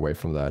far, far away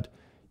from that.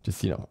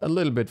 Just, you know, a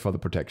little bit for the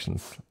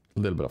protections. A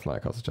little bit of mana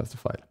cost is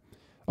justified.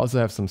 Also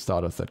have some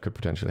starters that could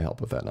potentially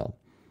help with that now.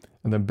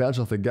 And then Belch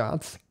of the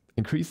Gods.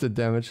 Increase the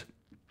damage,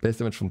 base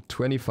damage from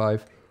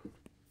 25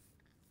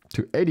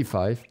 to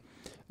 85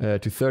 to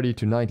 30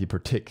 to 90 per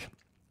tick.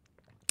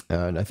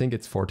 And I think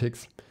it's 4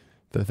 ticks.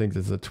 I think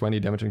there's a 20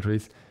 damage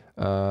increase.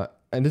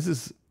 And this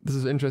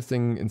is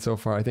interesting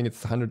insofar. I think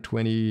it's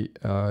 120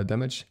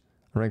 damage,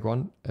 rank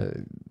 1,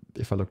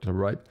 if I looked at it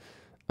right.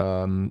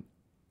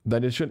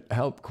 That it should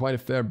help quite a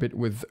fair bit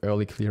with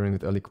early clearing,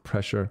 with early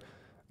pressure,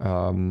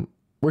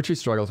 which he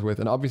struggles with.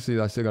 And obviously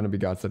there's still going to be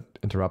guards that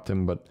interrupt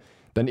him, but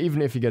then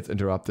even if he gets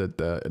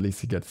interrupted, at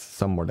least he gets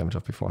some more damage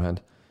off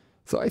beforehand.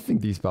 So I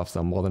think these buffs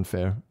are more than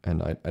fair,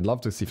 and I'd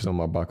love to see some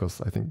more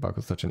Bacchus. I think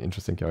Bacchus is such an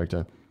interesting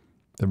character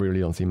that we really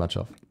don't see much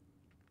of.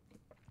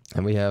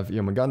 And we have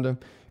Yomaganda.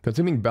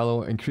 Consuming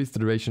Bellow, increase the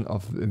duration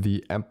of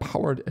the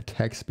empowered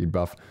attack speed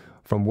buff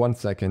from 1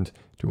 second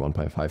to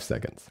 1.5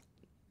 seconds.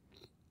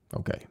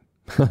 Okay.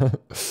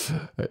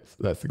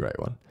 That's a great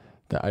one.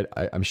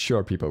 I'm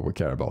sure people would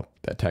care about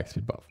the attack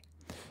speed buff.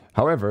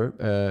 However,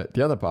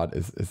 the other part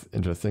is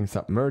interesting.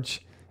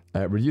 Submerge.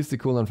 Reduce the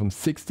cooldown from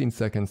 16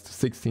 seconds to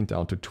 16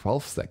 down to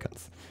 12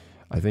 seconds.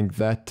 I think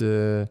that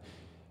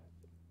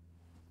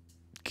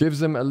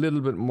gives him a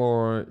little bit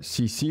more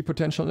CC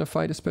potential in a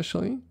fight,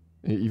 especially.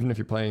 Even if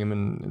you're playing him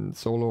in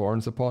solo or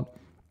in support.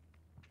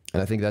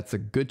 And I think that's a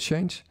good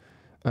change.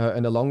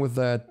 And along with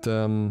that,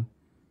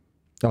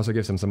 also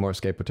gives him some more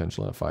escape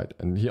potential in a fight.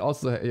 And he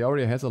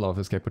already has a lot of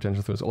escape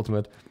potential through his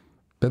ultimate.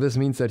 But this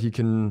means that he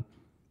can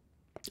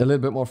a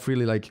little bit more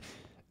freely, like,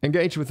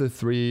 engage with the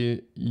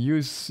 3,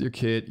 use your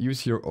kit,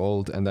 use your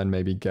ult, and then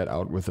maybe get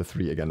out with the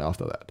 3 again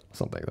after that.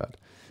 Something like that.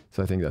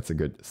 So I think that's a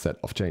good set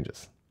of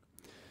changes.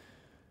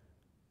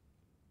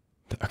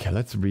 Okay,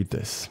 let's read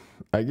this.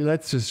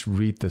 Let's just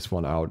read this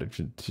one out.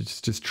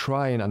 Just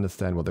try and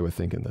understand what they were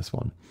thinking this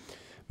one.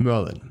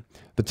 Merlin.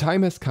 The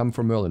time has come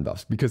for Merlin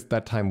buffs, because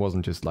that time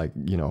wasn't just like,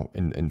 you know,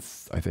 in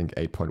I think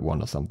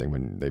 8.1 or something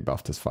when they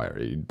buffed his fire.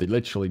 They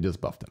literally just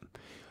buffed him.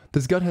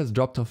 This god has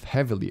dropped off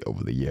heavily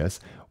over the years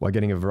while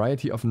getting a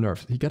variety of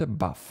nerfs. He got a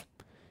buff.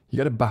 He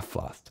got a buff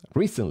last.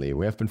 Recently,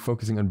 we have been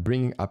focusing on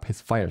bringing up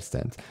his fire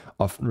stance,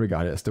 often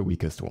regarded as the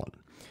weakest one.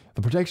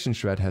 The protection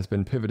shred has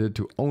been pivoted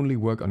to only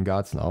work on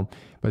guards now,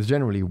 but is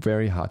generally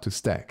very hard to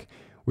stack,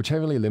 which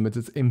heavily limits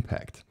its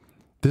impact.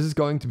 This is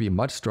going to be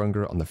much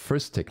stronger on the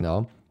first tick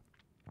now,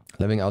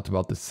 leveling out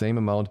about the same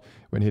amount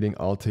when hitting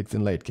all ticks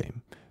in late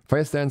game.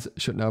 Fire stance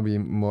should now be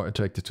more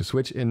attractive to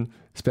switch in,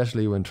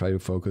 especially when trying to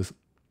focus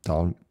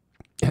down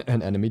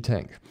an enemy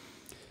tank.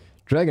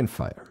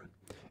 Dragonfire.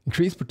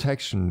 Increased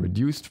protection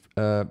reduced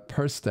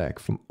per stack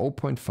from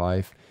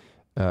 0.5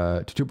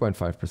 to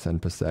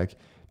 2.5% per stack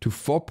to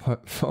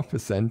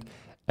 4%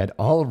 at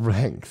all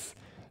ranks.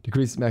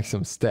 Decreased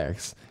maximum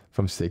stacks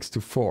from 6 to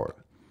 4.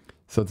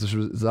 So this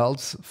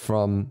results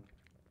from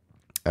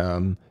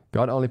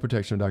god-only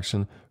protection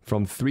reduction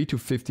from 3 to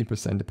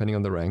 15% depending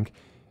on the rank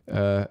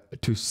to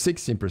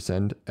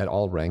 16% at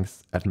all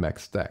ranks at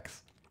max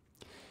stacks.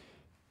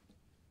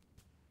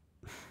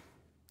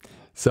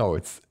 So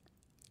it's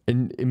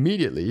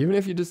immediately, even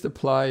if you just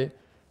apply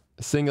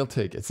a single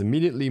tick, it's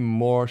immediately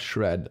more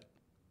shred.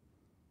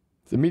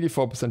 It's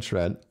immediately 4%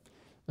 shred.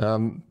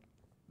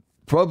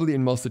 Probably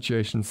in most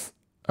situations,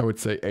 I would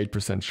say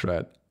 8%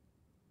 shred.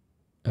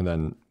 And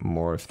then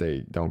more if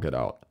they don't get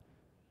out.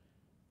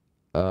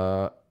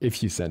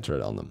 If you center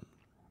it on them.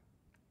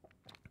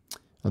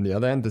 On the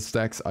other hand, the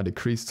stacks are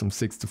decreased from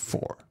 6 to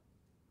 4.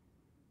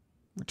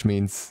 Which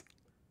means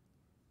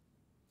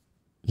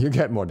you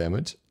get more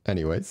damage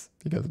anyways,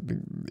 because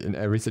in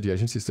every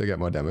situation you still get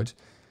more damage.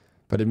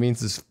 But it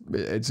means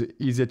it's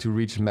easier to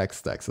reach max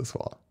stacks as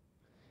well.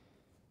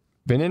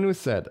 Venenu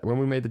said, when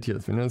we made the tier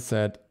list, Venenu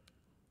said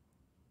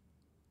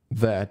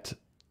that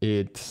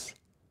it's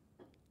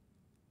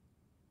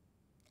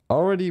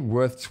already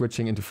worth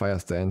switching into Fire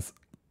Stance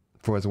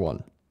for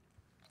S1.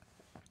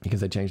 Because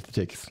they changed the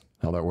ticks,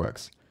 how that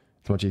works.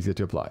 It's much easier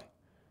to apply.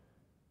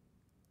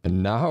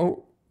 And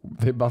now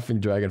they're buffing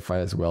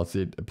Dragonfire as well, so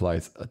it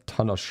applies a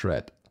ton of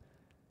shred.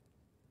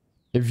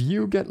 If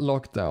you get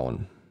locked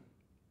down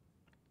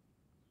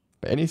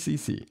by any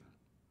CC,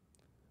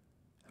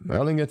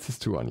 Merlin gets his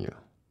 2 on you,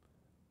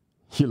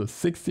 you lose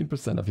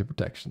 16% of your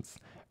protections,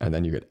 and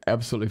then you get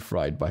absolutely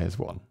fried by his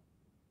 1.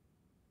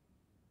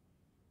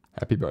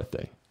 Happy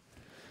birthday.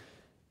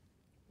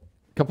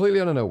 Completely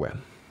out of nowhere.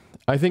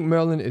 I think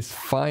Merlin is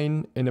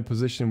fine in a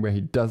position where he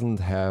doesn't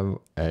have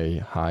a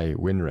high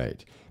win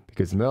rate,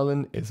 because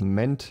Merlin is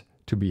meant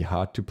to be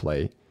hard to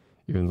play,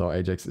 even though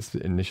Ajax is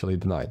initially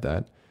denied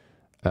that.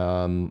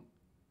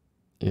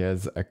 He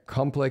has a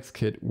complex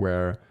kit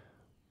where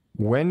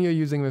when you're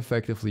using him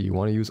effectively, you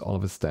want to use all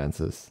of his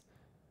stances.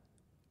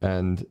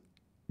 And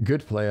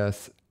good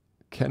players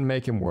can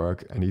make him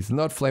work, and he's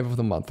not Flavor of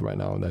the Month right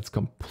now, and that's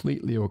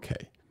completely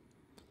okay.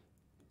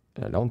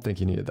 And I don't think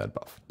he needed that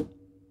buff.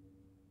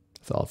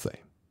 That's all I'll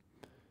say.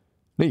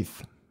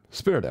 Neath,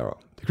 Spirit Arrow.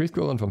 Decreased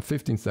cooldown from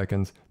 15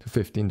 seconds to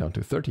 15 down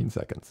to 13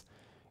 seconds.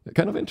 A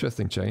kind of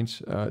interesting change.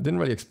 Didn't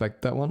really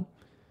expect that one.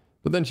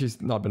 But then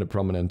she's not been a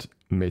prominent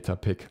meta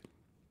pick.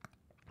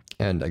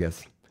 And I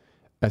guess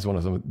as one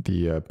of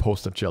the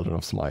poster children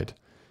of SMITE,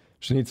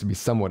 she needs to be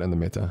somewhat in the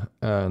meta.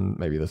 And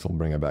maybe this will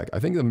bring her back. I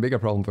think the bigger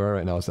problem for her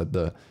right now is that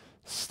the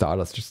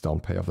starters just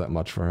don't pay off that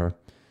much for her.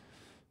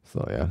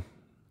 So yeah,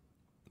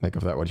 make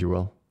of that what you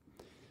will.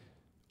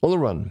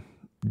 Olorun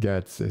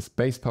gets his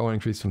base power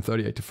increased from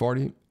 38 to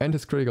 40, and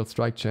his critical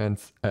strike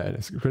chance,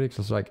 his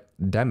critical strike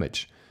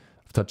damage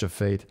of Touch of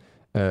Fate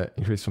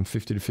increased from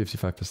 50 to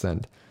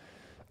 55%.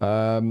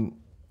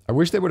 I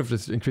wish they would have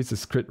just increased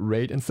his crit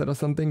rate instead of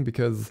something,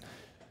 because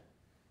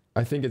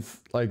I think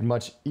it's like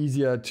much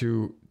easier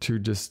to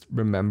just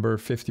remember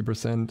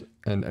 50%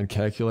 and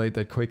calculate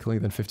that quickly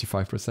than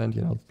 55%.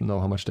 You know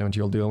how much damage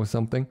you'll deal with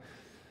something.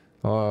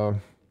 But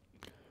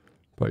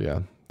yeah,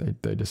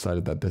 they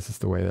decided that this is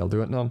the way they'll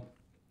do it now.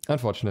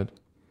 Unfortunate,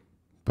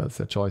 but it's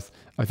their choice.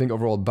 I think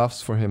overall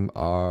buffs for him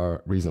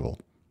are reasonable.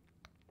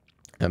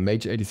 And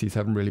mage ADCs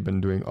haven't really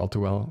been doing all too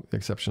well, with the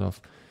exception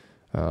of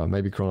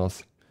maybe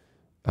Kronos.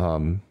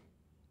 So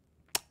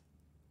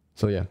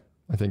yeah,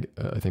 I think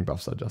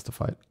buffs are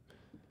justified.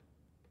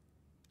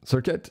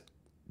 Circuit,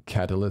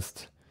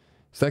 Catalyst.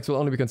 Stacks will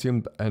only be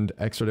consumed and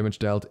extra damage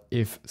dealt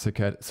if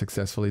Circuit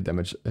successfully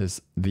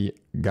damages the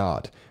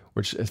guard,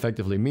 which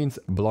effectively means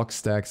block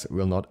stacks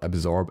will not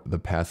absorb the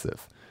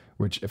passive,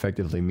 which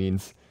effectively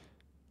means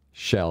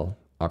Shell,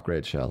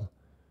 upgrade Shell,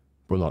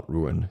 will not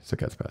ruin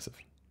Circuit's passive.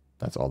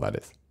 That's all that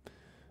is.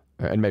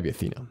 And maybe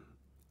Athena.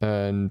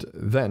 And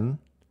then,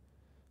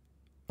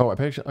 oh,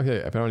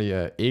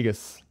 apparently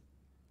Aegis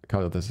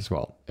countered this as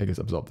well. Aegis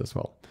absorbed this as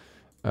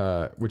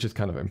well. Which is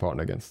kind of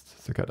important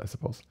against Circuit, I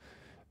suppose.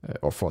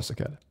 Or for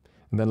Circuit.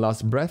 And then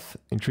Last Breath,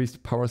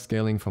 increased power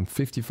scaling from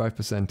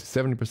 55% to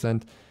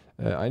 70%.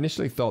 I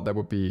initially thought that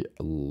would be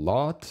a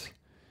lot,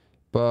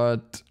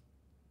 but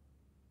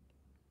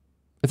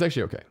it's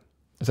actually okay.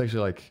 It's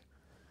actually like,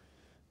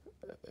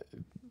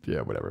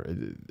 yeah, whatever.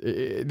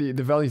 The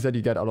values that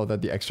you get out of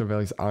that, the extra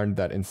values aren't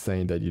that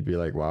insane that you'd be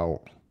like,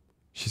 wow,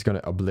 she's going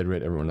to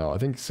obliterate everyone now. I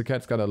think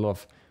Circuit's got a lot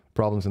of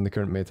problems in the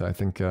current meta. I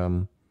think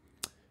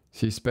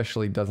she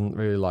especially doesn't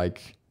really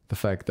like the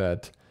fact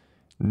that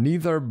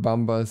neither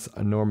Bombas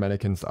nor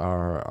Mannequins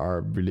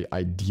are really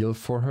ideal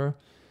for her,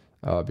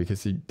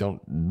 because you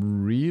don't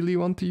really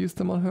want to use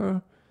them on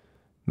her.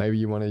 Maybe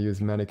you want to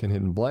use Mannequin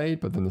Hidden Blade,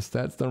 but then the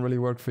stats don't really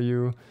work for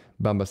you.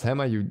 Bombas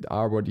Hammer, you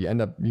are what you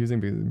end up using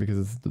because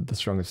it's the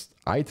strongest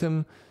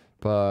item,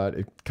 but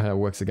it kind of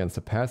works against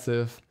the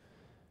passive.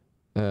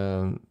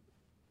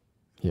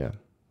 Yeah,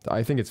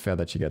 I think it's fair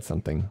that she gets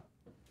something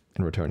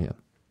in return here.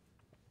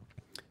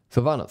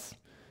 Sylvanas.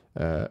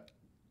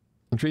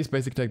 Increased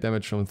basic attack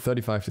damage from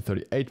 35 to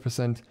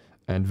 38%,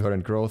 and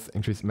Verdant Growth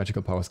increased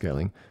magical power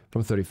scaling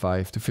from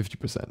 35 to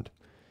 50%.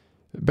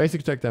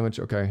 Basic attack damage,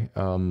 okay.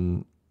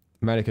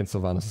 Mannequin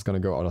Sylvanas is going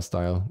to go out of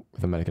style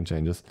with the Mannequin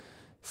changes.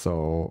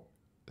 So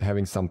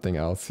having something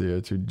else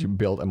here to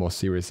build a more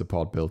serious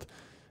support build,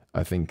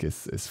 I think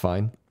is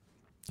fine.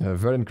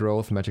 Verdant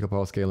Growth, magical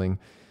power scaling,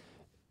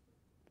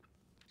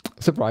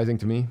 surprising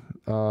to me.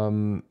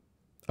 I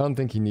don't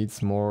think he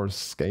needs more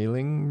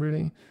scaling,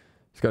 really.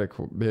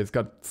 He's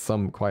got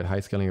some quite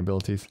high scaling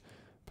abilities,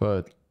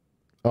 but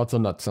also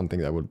not something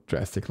that would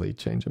drastically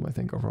change him, I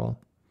think, overall.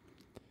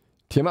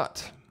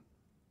 Tiamat.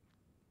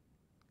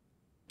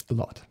 A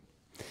lot.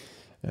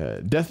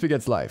 Death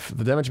Begets Life.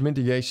 The damage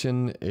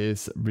mitigation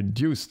is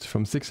reduced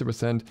from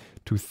 60%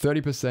 to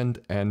 30%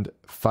 and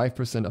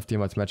 5% of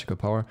Tiamat's magical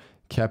power,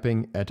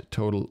 capping at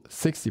total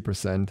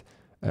 60%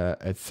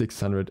 at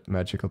 600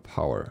 magical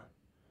power.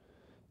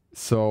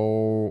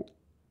 So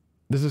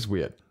this is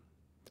weird.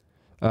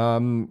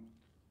 The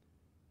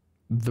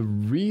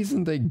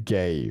reason they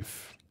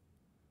gave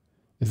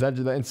is that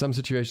in some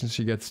situations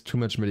she gets too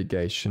much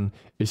mitigation,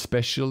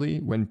 especially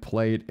when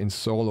played in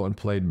solo and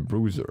played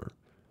bruiser.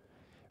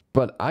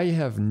 But I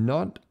have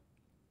not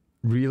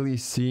really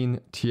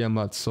seen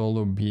Tiamat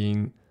solo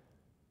being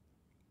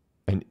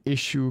an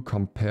issue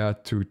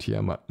compared to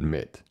Tiamat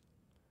mid.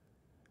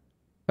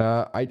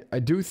 I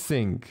do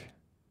think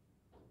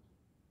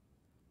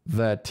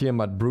that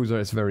Tiamat bruiser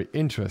is very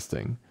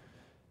interesting,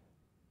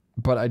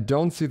 but I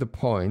don't see the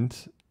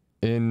point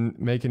in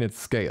making it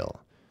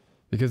scale.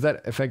 Because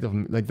that effect of,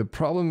 like, the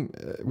problem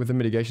with the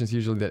mitigation is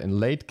usually that in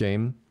late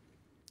game,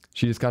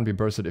 she just can't be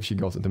bursted if she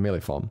goes into melee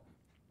form.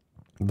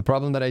 The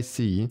problem that I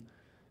see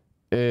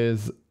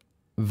is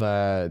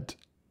that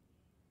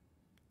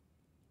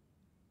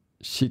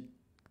she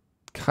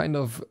kind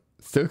of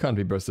still can't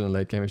be bursted in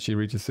late game if she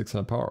reaches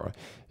 600 power.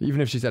 Even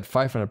if she's at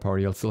 500 power,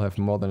 you'll still have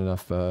more than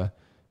enough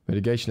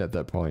mitigation at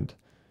that point.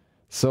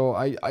 So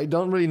I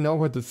don't really know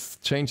what this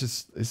change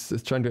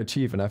is trying to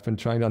achieve, and I've been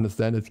trying to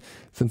understand it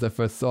since I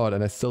first saw it,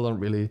 and I still don't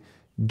really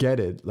get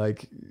it.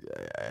 Like,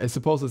 I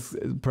suppose it's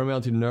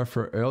primarily to nerf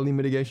for early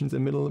mitigations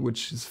in middle,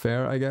 which is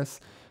fair, I guess,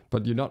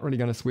 but you're not really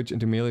going to switch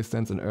into melee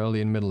stance in early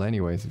and middle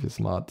anyways if you're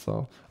smart.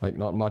 So, like,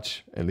 not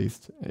much, at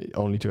least,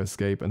 only to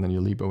escape, and then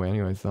you leap away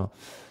anyway. So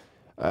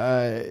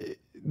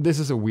this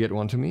is a weird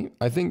one to me.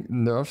 I think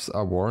nerfs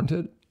are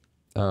warranted.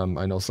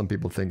 I know some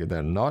people think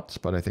they're not,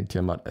 but I think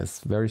Tiamat is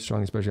very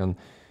strong, especially on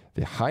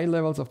the high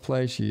levels of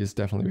play. She is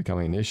definitely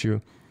becoming an issue.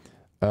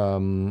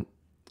 But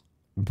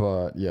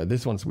yeah,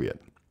 this one's weird.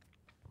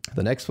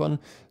 The next one,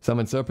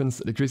 Summon Serpents.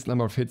 Decreased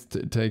number of hits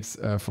it takes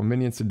for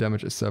minions to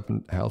damage a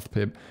serpent health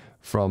pip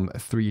from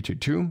 3 to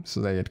 2.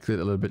 So they get cleared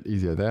a little bit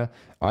easier there.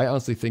 I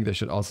honestly think they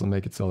should also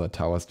make it so that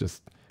towers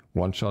just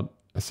one-shot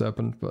a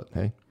serpent, but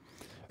hey.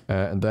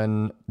 And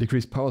then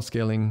decreased power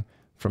scaling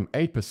from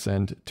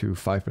 8% to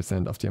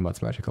 5% of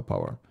Tiamat's magical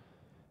power.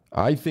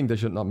 I think they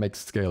should not make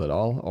scale at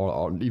all,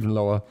 or even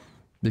lower,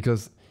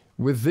 because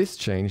with this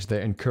change,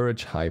 they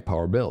encourage high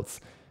power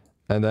builds.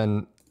 And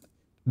then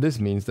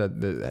this means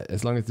that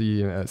as long as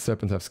the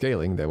serpents have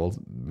scaling, they will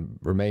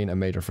remain a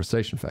major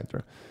frustration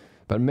factor.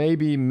 But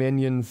maybe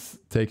minions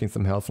taking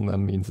some health from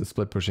them means the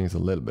split pushing is a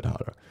little bit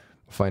harder.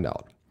 We'll find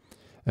out.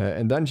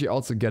 And then she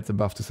also gets a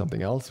buff to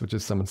something else, which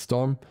is Summon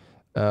Storm.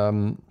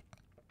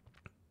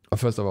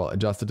 First of all,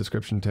 adjust the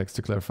description text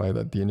to clarify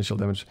that the initial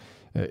damage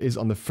is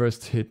on the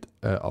first hit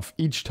of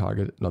each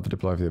target, not the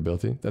deploy of the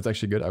ability. That's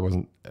actually good. I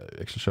wasn't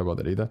actually sure about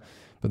that either.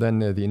 But then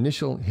the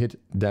initial hit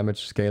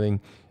damage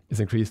scaling is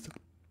increased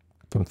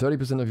from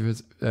 30% of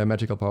your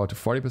magical power to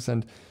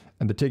 40%,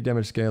 and the tick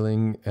damage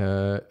scaling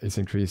is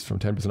increased from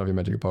 10% of your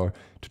magical power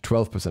to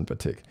 12% per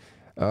tick.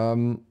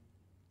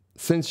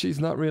 Since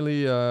she's not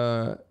really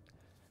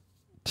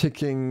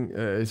ticking,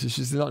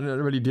 she's not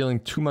really dealing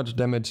too much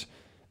damage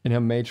in her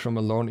mage from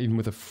alone, even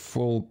with a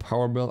full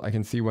power build, I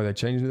can see why they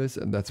changed this,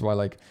 and that's why,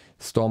 like,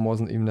 Storm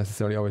wasn't even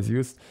necessarily always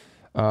used.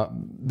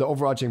 The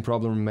overarching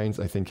problem remains,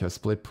 I think, her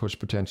split push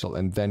potential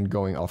and then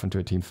going off into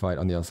a team fight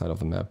on the other side of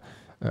the map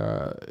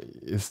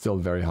is still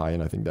very high,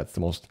 and I think that's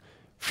the most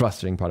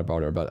frustrating part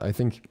about her. But I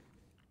think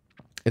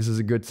this is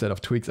a good set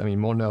of tweaks. I mean,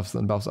 more nerfs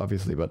than buffs,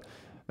 obviously, but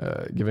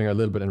giving her a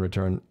little bit in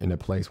return in a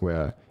place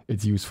where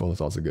it's useful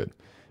is also good.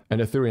 And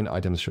Arthurian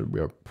items should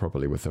work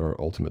properly with her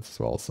ultimates as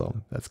well, so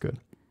that's good.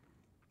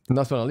 And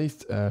last but not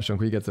least,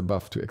 Shang-Kui gets a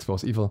buff to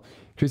Expose Evil,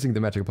 increasing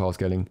the magical power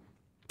scaling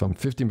from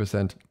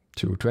 15%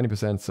 to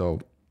 20%, so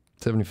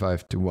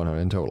 75 to 100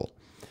 in total.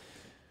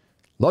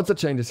 Lots of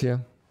changes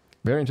here.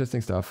 Very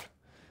interesting stuff.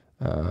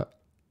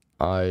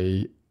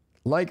 I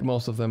like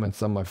most of them, and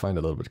some I find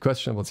a little bit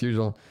questionable as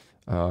usual.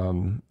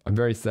 I'm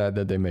very sad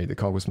that they made the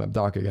Conquest map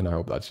dark again. I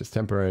hope that's just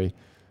temporary.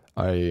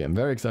 I am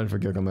very excited for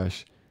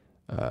Gilgamesh.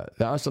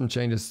 There are some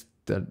changes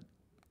that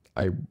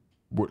I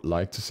would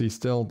like to see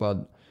still,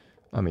 but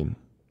I mean,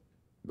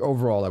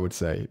 overall, I would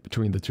say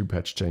between the two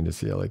patch changes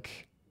here,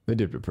 like, they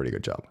did a pretty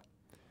good job.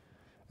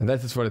 And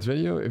that's it for this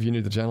video. If you're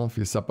new to the channel,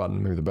 feel the sub button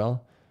and maybe the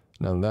bell.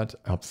 And other than that,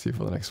 I hope to see you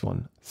for the next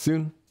one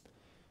soon.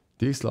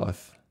 ZiSotto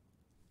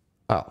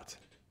out.